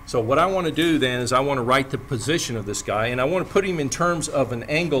 So what I want to do then is I want to write the position of this guy, and I want to put him in terms of an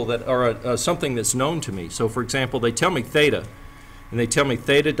angle that, or something that's known to me. So for example, they tell me theta, and they tell me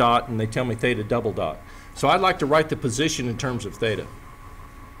theta dot, and they tell me theta double dot. So I'd like to write the position in terms of theta.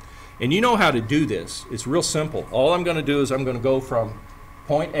 And you know how to do this. It's real simple. All I'm going to do is I'm going to go from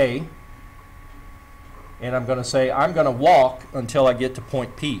point A, and I'm going to say I'm going to walk until I get to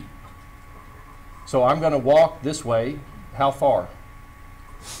point P. So I'm going to walk this way. How far?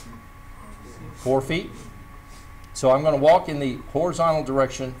 4 feet. So I'm going to walk in the horizontal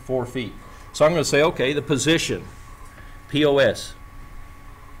direction 4 feet. So I'm going to say, okay, the position, POS,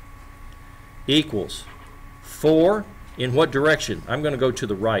 equals 4 in what direction? I'm going to go to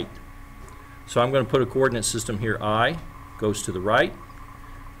the right. So I'm going to put a coordinate system here. I goes to the right.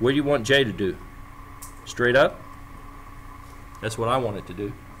 What do you want J to do? Straight up? That's what I want it to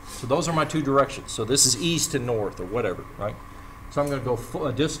do. So those are my two directions. So this is east and north or whatever, right? So I'm going to go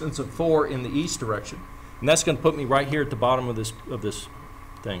a distance of 4 in the east direction. And that's going to put me right here at the bottom of this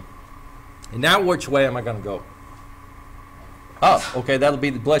thing. And now which way am I going to go? Up. Okay, that'll be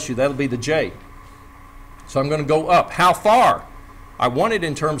the, bless you, that'll be the J. So I'm going to go up. How far? I want it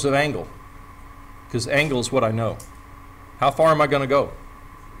in terms of angle, because angle is what I know. How far am I going to go?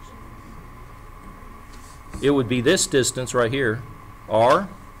 It would be this distance right here, R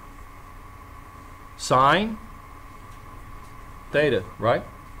sine theta, right?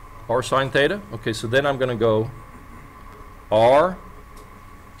 R sine theta. Okay, so then I'm going to go R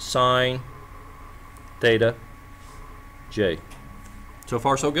sine theta J. So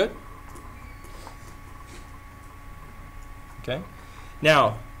far, so good? Okay.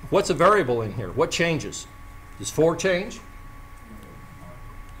 Now, what's a variable in here? What changes? Does 4 change?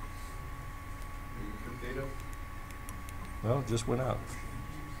 Well, it just went out.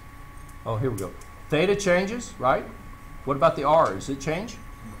 Oh, here we go. Theta changes, right? What about the R? Does it change?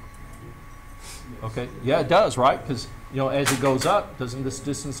 Okay. Yeah, it does, right? Because, you know, as it goes up, doesn't this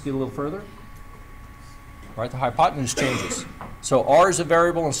distance get a little further? Right? The hypotenuse changes. So R is a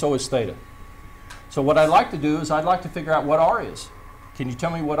variable, and so is theta. So what I'd like to do is I'd like to figure out what R is. Can you tell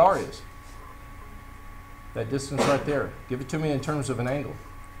me what R is? That distance right there. Give it to me in terms of an angle.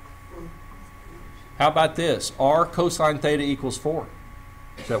 How about this? R cosine theta equals 4.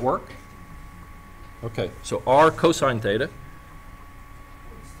 Does that work? Okay, so R cosine theta.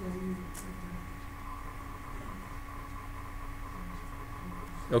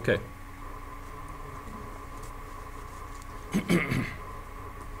 Okay.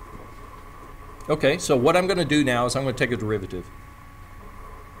 Okay, so what I'm going to do now is I'm going to take a derivative.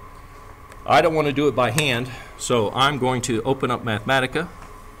 I don't want to do it by hand, so I'm going to open up Mathematica.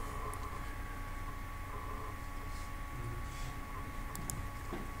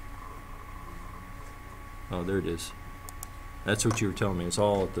 Oh, there it is. That's what you were telling me. It's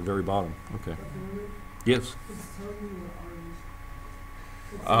all at the very bottom. Okay. Yes.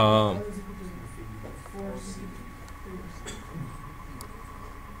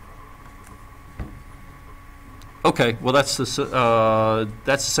 Okay. Well, that's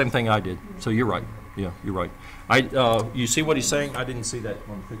the same thing I did. So you're right. Yeah, you're right. You see what he's saying? I didn't see that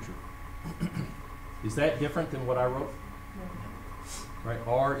on the picture. Is that different than what I wrote? Right,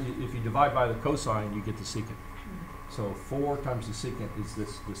 R, if you divide by the cosine, you get the secant. So 4 times the secant is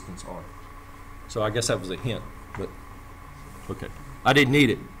this distance R. So I guess that was a hint, but okay. I didn't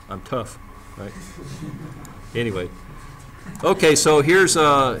need it. I'm tough, right? Anyway. Okay, so here's,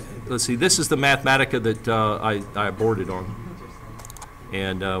 let's see, this is the Mathematica that I aborted on.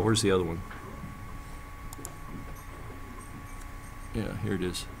 And where's the other one? Yeah, here it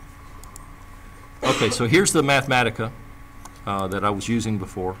is. Okay, so here's the Mathematica that I was using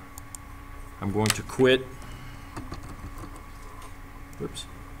before. I'm going to quit. Whoops.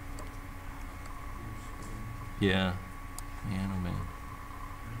 Yeah. Man, oh man.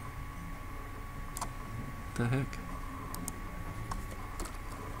 What the heck?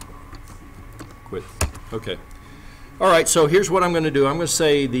 Quit. Okay. All right, so here's what I'm going to do. I'm going to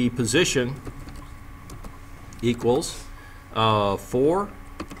say the position equals 4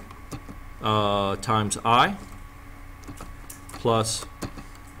 times I plus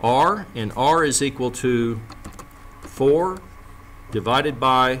R, and R is equal to 4 divided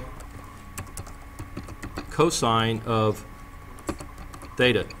by cosine of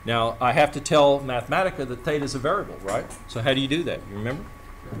theta. Now, I have to tell Mathematica that theta is a variable, right? So how do you do that? You remember?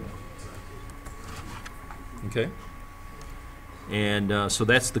 Okay. And so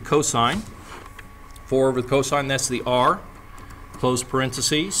that's the cosine. 4 over the cosine, that's the R, close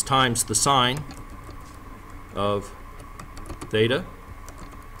parentheses, times the sine of theta,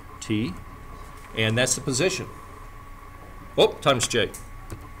 t, and that's the position. Oh, times J.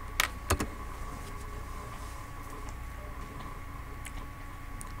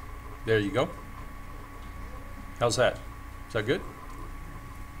 There you go. How's that? Is that good?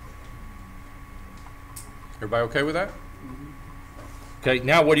 Everybody okay with that? Okay,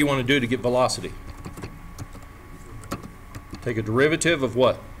 now what do you want to do to get velocity? Take a derivative of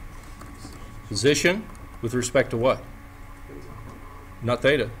what? Position with respect to what? Not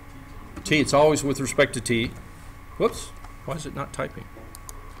theta. T, it's always with respect to t. Whoops, why is it not typing?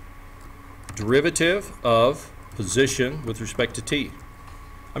 Derivative of position with respect to t.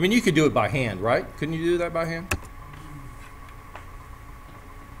 I mean, you could do it by hand, right? Couldn't you do that by hand?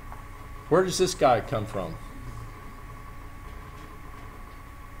 Where does this guy come from?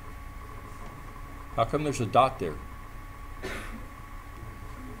 How come there's a dot there?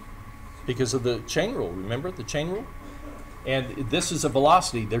 Because of the chain rule, remember the chain rule? And this is a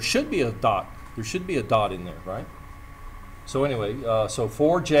velocity. There should be a dot. There should be a dot in there, right? So anyway, so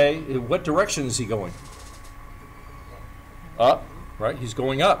 4J, what direction is he going? Up, right? He's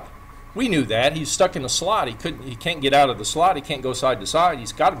going up. We knew that. He's stuck in a slot. He can't get out of the slot. He can't go side to side.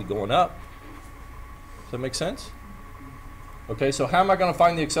 He's got to be going up. Does that make sense? Okay, so how am I going to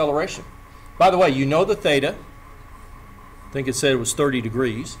find the acceleration? By the way, you know the theta. I think it said it was 30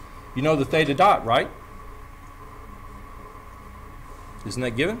 degrees. You know the theta dot, right? Isn't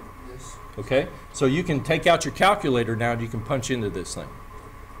that given? Yes. Okay, so you can take out your calculator now and you can punch into this thing.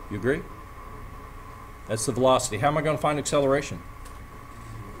 You agree? That's the velocity. How am I going to find acceleration?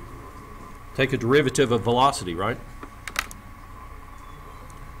 Take a derivative of velocity, right?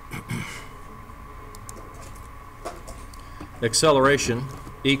 Acceleration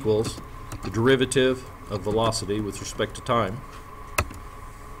equals the derivative of velocity with respect to time.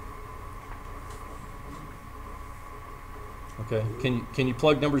 Okay, can you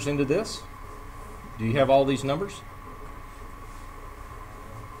plug numbers into this? Do you have all these numbers?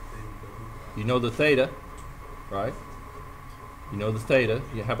 You know the theta, right? You know the theta.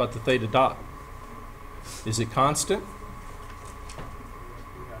 How about the theta dot? Is it constant?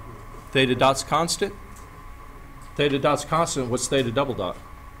 Theta dot's constant? Theta dot's constant. What's theta double dot?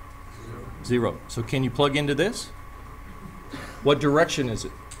 Zero. So can you plug into this? What direction is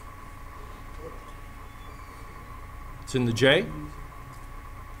it? It's in the J?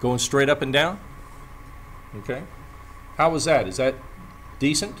 Going straight up and down? Okay. How was that? Is that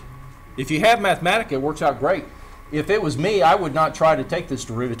decent? If you have Mathematica, it works out great. If it was me, I would not try to take this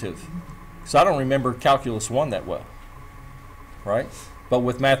derivative because I don't remember Calculus 1 that well. Right? But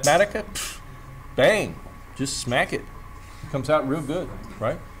with Mathematica, bang, just smack it. It comes out real good,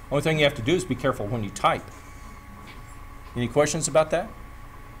 right? Only thing you have to do is be careful when you type. Any questions about that?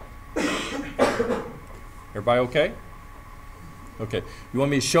 Everybody okay? Okay. You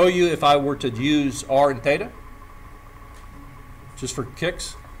want me to show you if I were to use R and theta? Just for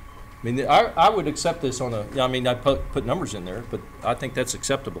kicks? I mean, I would accept this on a, I mean, I put numbers in there, but I think that's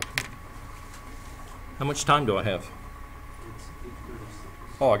acceptable. How much time do I have?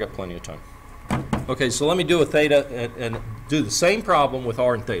 Oh, I got plenty of time. Okay, so let me do a theta and do the same problem with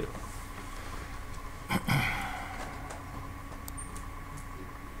R and theta.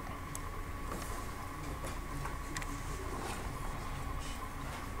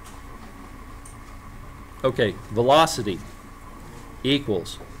 Okay, velocity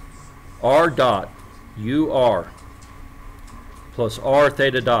equals R dot UR plus R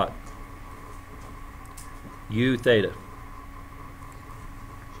theta dot U theta.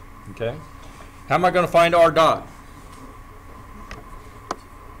 Okay? How am I going to find R dot?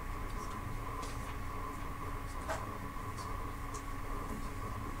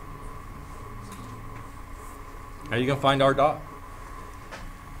 How are you going to find R dot?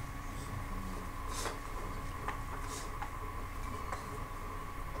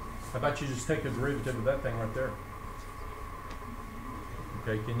 How about you just take the derivative of that thing right there?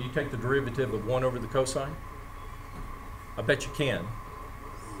 Okay, can you take the derivative of 1 over the cosine? I bet you can.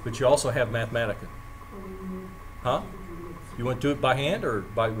 But you also have Mathematica. Huh? You want to do it by hand or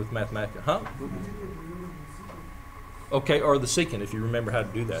with Mathematica? Huh? Okay, or the secant, if you remember how to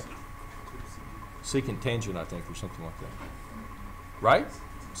do that. Secant tangent, I think, or something like that. Right?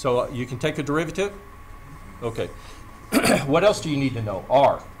 So you can take a derivative? Okay. What else do you need to know?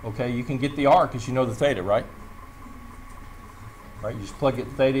 R. Okay, you can get the R because you know the theta, right? Right, you just plug it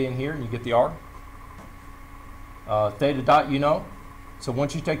theta in here and you get the R. Theta dot, you know. So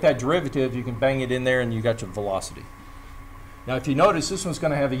once you take that derivative, you can bang it in there and you got your velocity. Now if you notice, this one's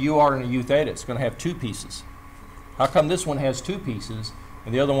going to have a UR and a U theta. It's going to have 2 pieces. How come this one has 2 pieces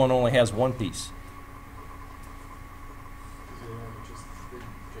and the other one only has 1 piece?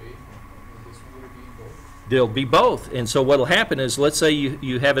 They'll be both. And so what will happen is, let's say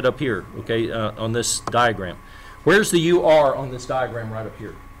you have it up here, okay, on this diagram. Where's the UR on this diagram right up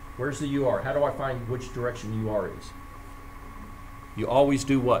here? Where's the UR? How do I find which direction UR is? You always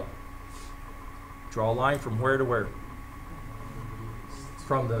do what? Draw a line from where to where?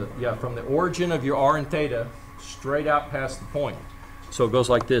 from the origin of your r and theta straight out past the point. So it goes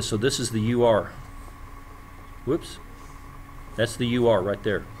like this. So this is the UR. Whoops. That's the UR right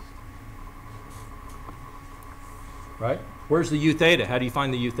there. Right? Where's the U theta? How do you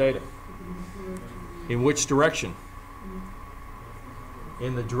find the U theta? In which direction?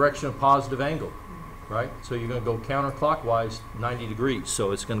 In the direction of positive angle. Right? So you're going to go counterclockwise 90 degrees.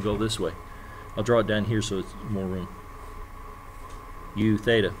 So it's going to go this way. I'll draw it down here so it's more room. U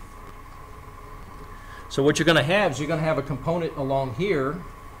theta. So what you're going to have is you're going to have a component along here.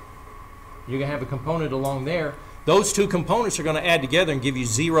 You're going to have a component along there. Those two components are going to add together and give you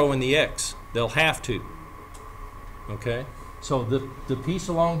 0 in the x. They'll have to. Okay? So the piece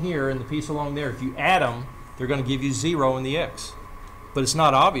along here and the piece along there, if you add them, they're going to give you 0 in the x. But it's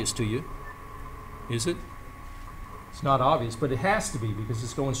not obvious to you, is it? It's not obvious, but it has to be because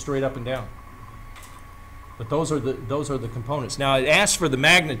it's going straight up and down. But those are the components. Now it asks for the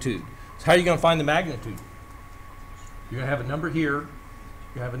magnitude. So how are you going to find the magnitude? You're going to have a number here.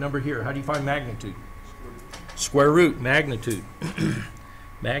 You have a number here. How do you find magnitude? Square root, magnitude.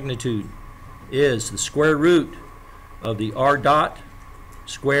 Magnitude is the square root of the r dot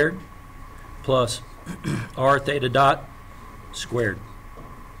squared plus r theta dot squared.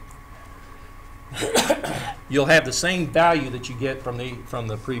 You'll have the same value that you get from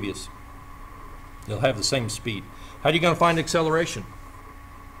the previous. You'll have the same speed. How are you going to find acceleration?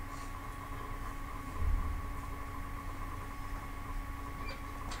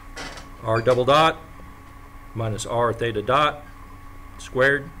 R double dot minus r theta dot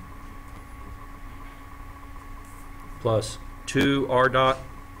squared plus 2r dot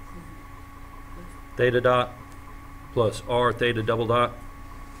theta dot plus r theta double dot.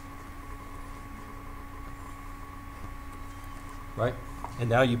 Right? And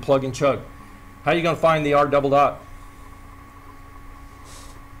now you plug and chug. How are you going to find the r double dot?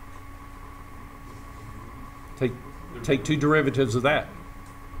 Take two derivatives of that.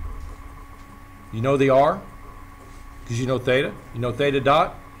 You know the r, because you know theta. You know theta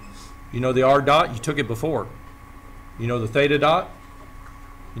dot. You know the r dot. You took it before. You know the theta dot.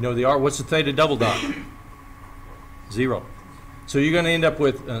 You know the r. What's the theta double dot? 0. So you're going to end up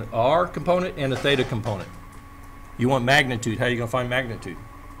with an r component and a theta component. You want magnitude. How are you going to find magnitude?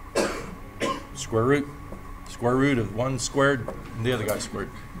 Square root. Square root of one squared and the other guy squared.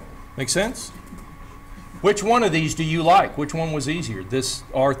 Make sense? Which one of these do you like? Which one was easier? This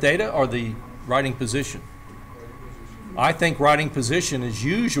r theta or the writing position? I think writing position is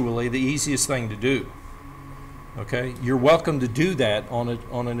usually the easiest thing to do. Okay? You're welcome to do that on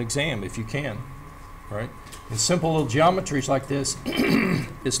an exam if you can. Right? In simple little geometries like this,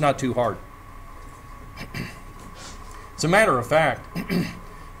 it's not too hard. As a matter of fact,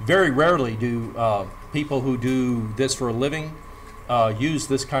 very rarely do people who do this for a living use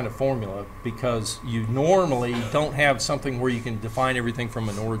this kind of formula because you normally don't have something where you can define everything from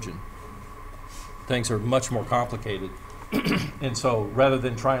an origin. Things are much more complicated. And so rather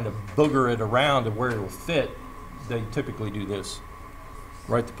than trying to booger it around to where it will fit, they typically do this.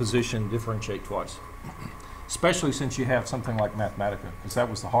 Write the position, differentiate twice. Especially since you have something like Mathematica, because that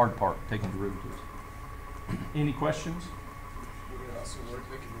was the hard part, taking derivatives. Any questions? Would it also work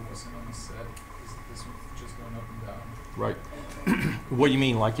like if it wasn't on the set? Is this one just going up and down? Right. What do you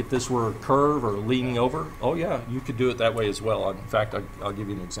mean, like if this were a curve or leaning over? Oh yeah, you could do it that way as well. In fact, I'll give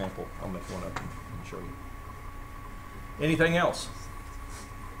you an example. I'll make one up and show you. Anything else?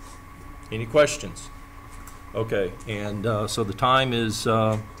 Any questions? Okay, and so the time is, you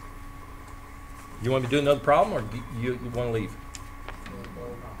want me to do another problem or do you want to leave?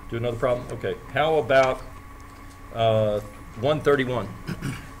 Do another problem? Okay. How about 131?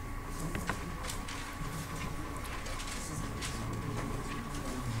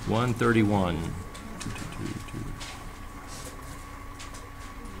 131.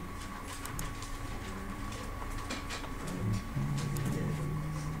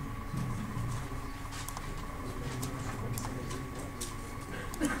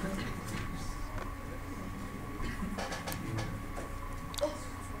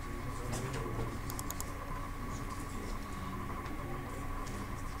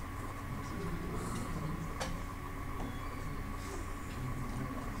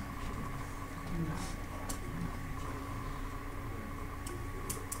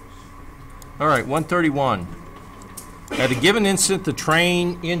 All right, 131. At a given instant, the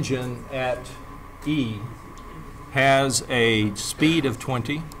train engine at E has a speed of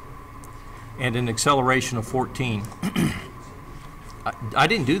 20 and an acceleration of 14. I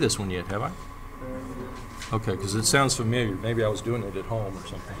didn't do this one yet, have I? Okay, because it sounds familiar. Maybe I was doing it at home or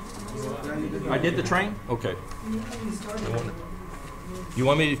something. I did the train? Okay. You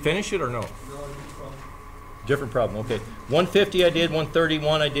want me to finish it or no? Different problem, okay. 150 I did,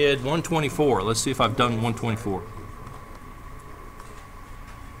 131 I did, 124. Let's see if I've done 124.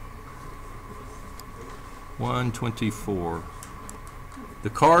 124. The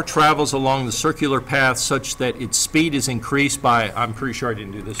car travels along the circular path such that its speed is increased by, I'm pretty sure I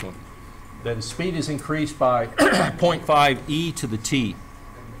didn't do this one, that its speed is increased by 0.5 e to the t.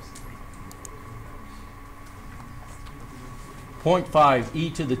 0.5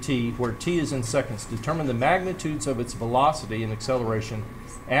 e to the t, where t is in seconds. Determine the magnitudes of its velocity and acceleration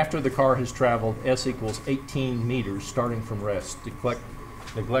after the car has traveled s equals 18 meters starting from rest.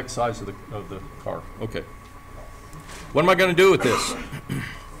 Neglect size of the car. Okay. What am I going to do with this?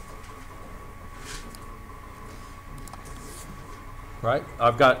 Right?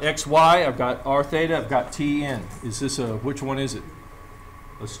 I've got xy, I've got r theta, I've got tn. Is this which one is it?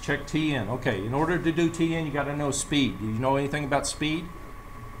 Let's check tn. Okay, in order to do tn, you got to know speed. Do you know anything about speed?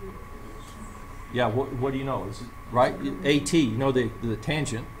 Yeah, what do you know? Is it, right? At, you know the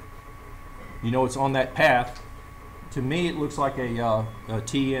tangent. You know it's on that path. To me, it looks like a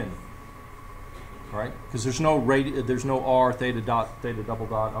tn. Right? Because there's no r, theta dot, theta double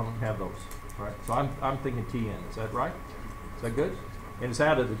dot. I don't have those. Right? So I'm thinking tn. Is that right? Is that good? And it's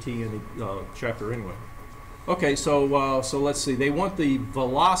out of the tn chapter anyway. Okay, so let's see. They want the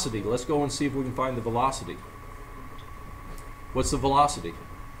velocity. Let's go and see if we can find the velocity. What's the velocity?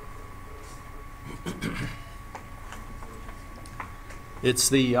 It's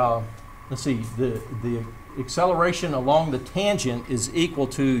the let's see. The acceleration along the tangent is equal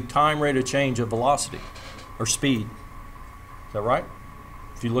to time rate of change of velocity or speed. Is that right?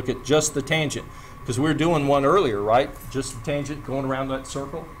 If you look at just the tangent, because we were doing one earlier, right? Just the tangent going around that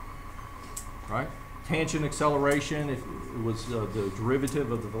circle, right? Tangent acceleration, if it was the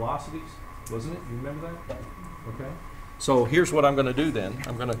derivative of the velocities, wasn't it? You remember that? Okay. So here's what I'm going to do then.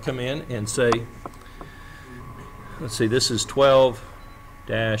 I'm going to come in and say, let's see, this is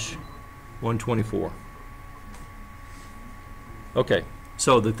 12-124. Okay.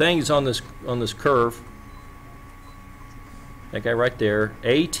 So the thing is on this curve, that guy right there,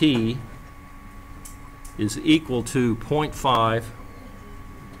 AT is equal to 0.5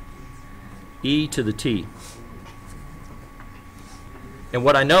 e to the t. And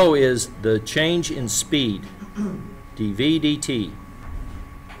what I know is the change in speed, dv dt,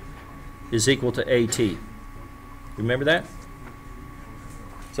 is equal to at. Remember that?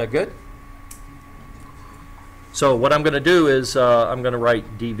 Is that good? So what I'm going to do is I'm going to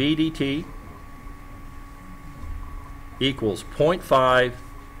write dv dt equals 0.5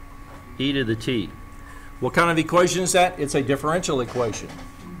 e to the t. What kind of equation is that? It's a differential equation.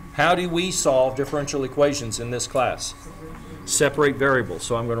 How do we solve differential equations in this class? Separate variables.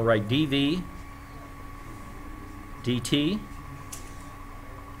 So I'm going to write dv dt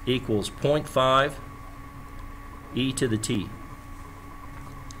equals 0.5 e to the t.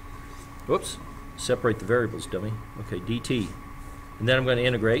 Whoops. Separate the variables, dummy. Okay, dt. And then I'm going to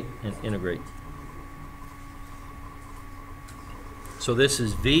integrate and integrate. So this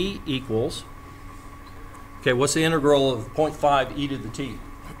is v equals, okay, what's the integral of 0.5 e to the t?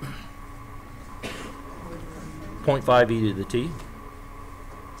 0.5 e to the t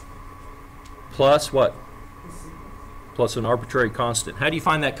plus what? Plus an arbitrary constant. How do you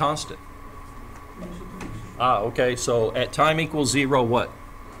find that constant? Okay, so at time equals 0, what?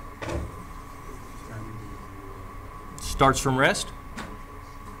 Starts from rest?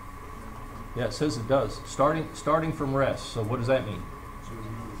 Yeah, it says it does. Starting from rest. So what does that mean?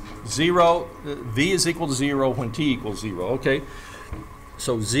 0, v is equal to 0 when t equals 0. Okay.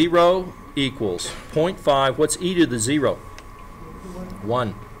 So 0 equals 0.5. What's e to the 0?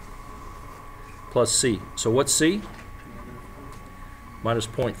 1 plus c. So what's c? Minus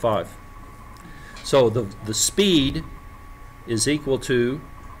 0.5. So the speed is equal to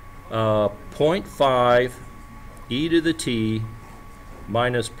 0.5 e to the t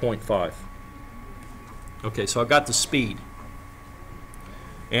minus 0.5. Okay, so I got the speed.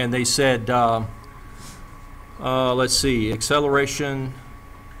 And they said, let's see, acceleration,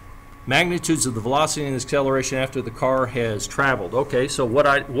 magnitudes of the velocity and acceleration after the car has traveled. Okay, so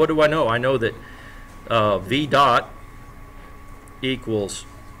what do I know? I know that v dot equals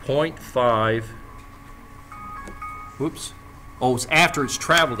 0.5, whoops, oh, it's after it's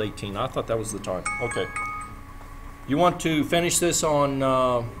traveled 18. I thought that was the time. Okay. You want to finish this on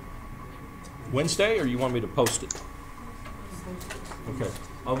Wednesday, or you want me to post it? Okay.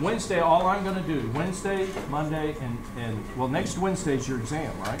 On Wednesday, all I'm going to do, Wednesday, Monday, and well, next Wednesday is your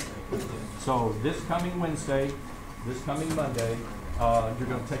exam, right? So this coming Wednesday, this coming Monday, you're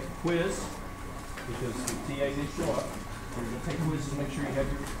going to take a quiz because the TA didn't show up. You're gonna take quizzes, make sure you have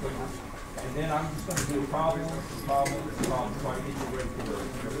your clicker. And then I'm just gonna do problem, try to get you ready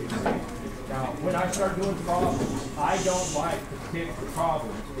for the exam. Now, when I start doing problems, I don't like to pick the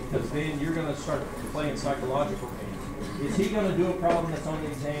problems because then you're gonna start playing psychological games. Is he gonna do a problem that's on the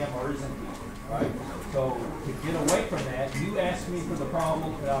exam or isn't he? Right? So to get away from that, you ask me for the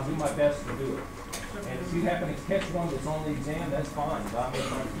problem and I'll do my best to do it. And if you happen to catch one that's on the exam, that's fine. But I'm just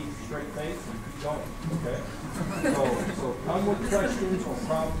trying to keep a straight face and keep going. Okay? So come with questions or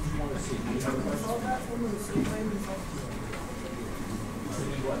problems you want to see. You have a question? Solve that one with the same way we solved it. To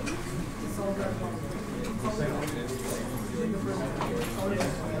do what? Solve that problem. The same way that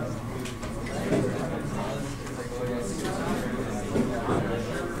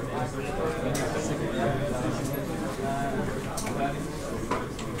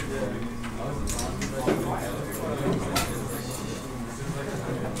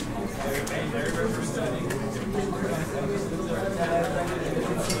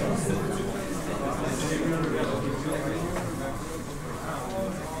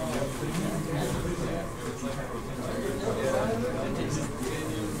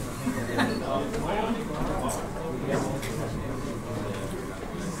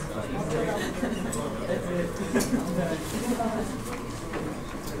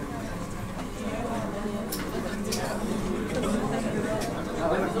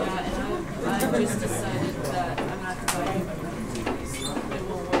I just decided that I'm not going to buy it. It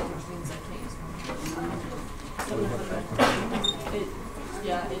won't work, which means I can't.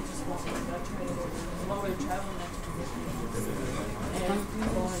 It just won't work. I tried it while we were traveling next week.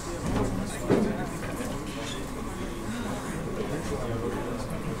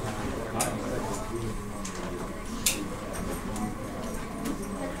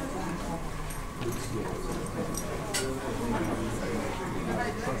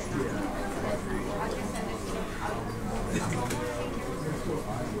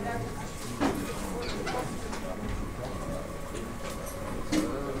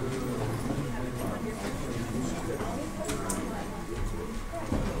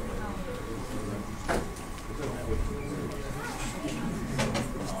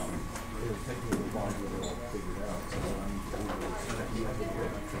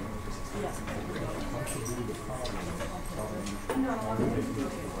 And I want to do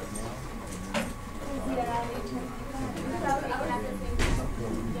it more.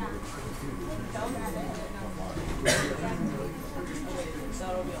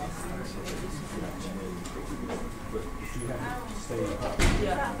 That'll be awesome.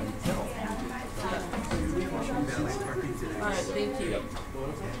 Yeah. All right, thank you.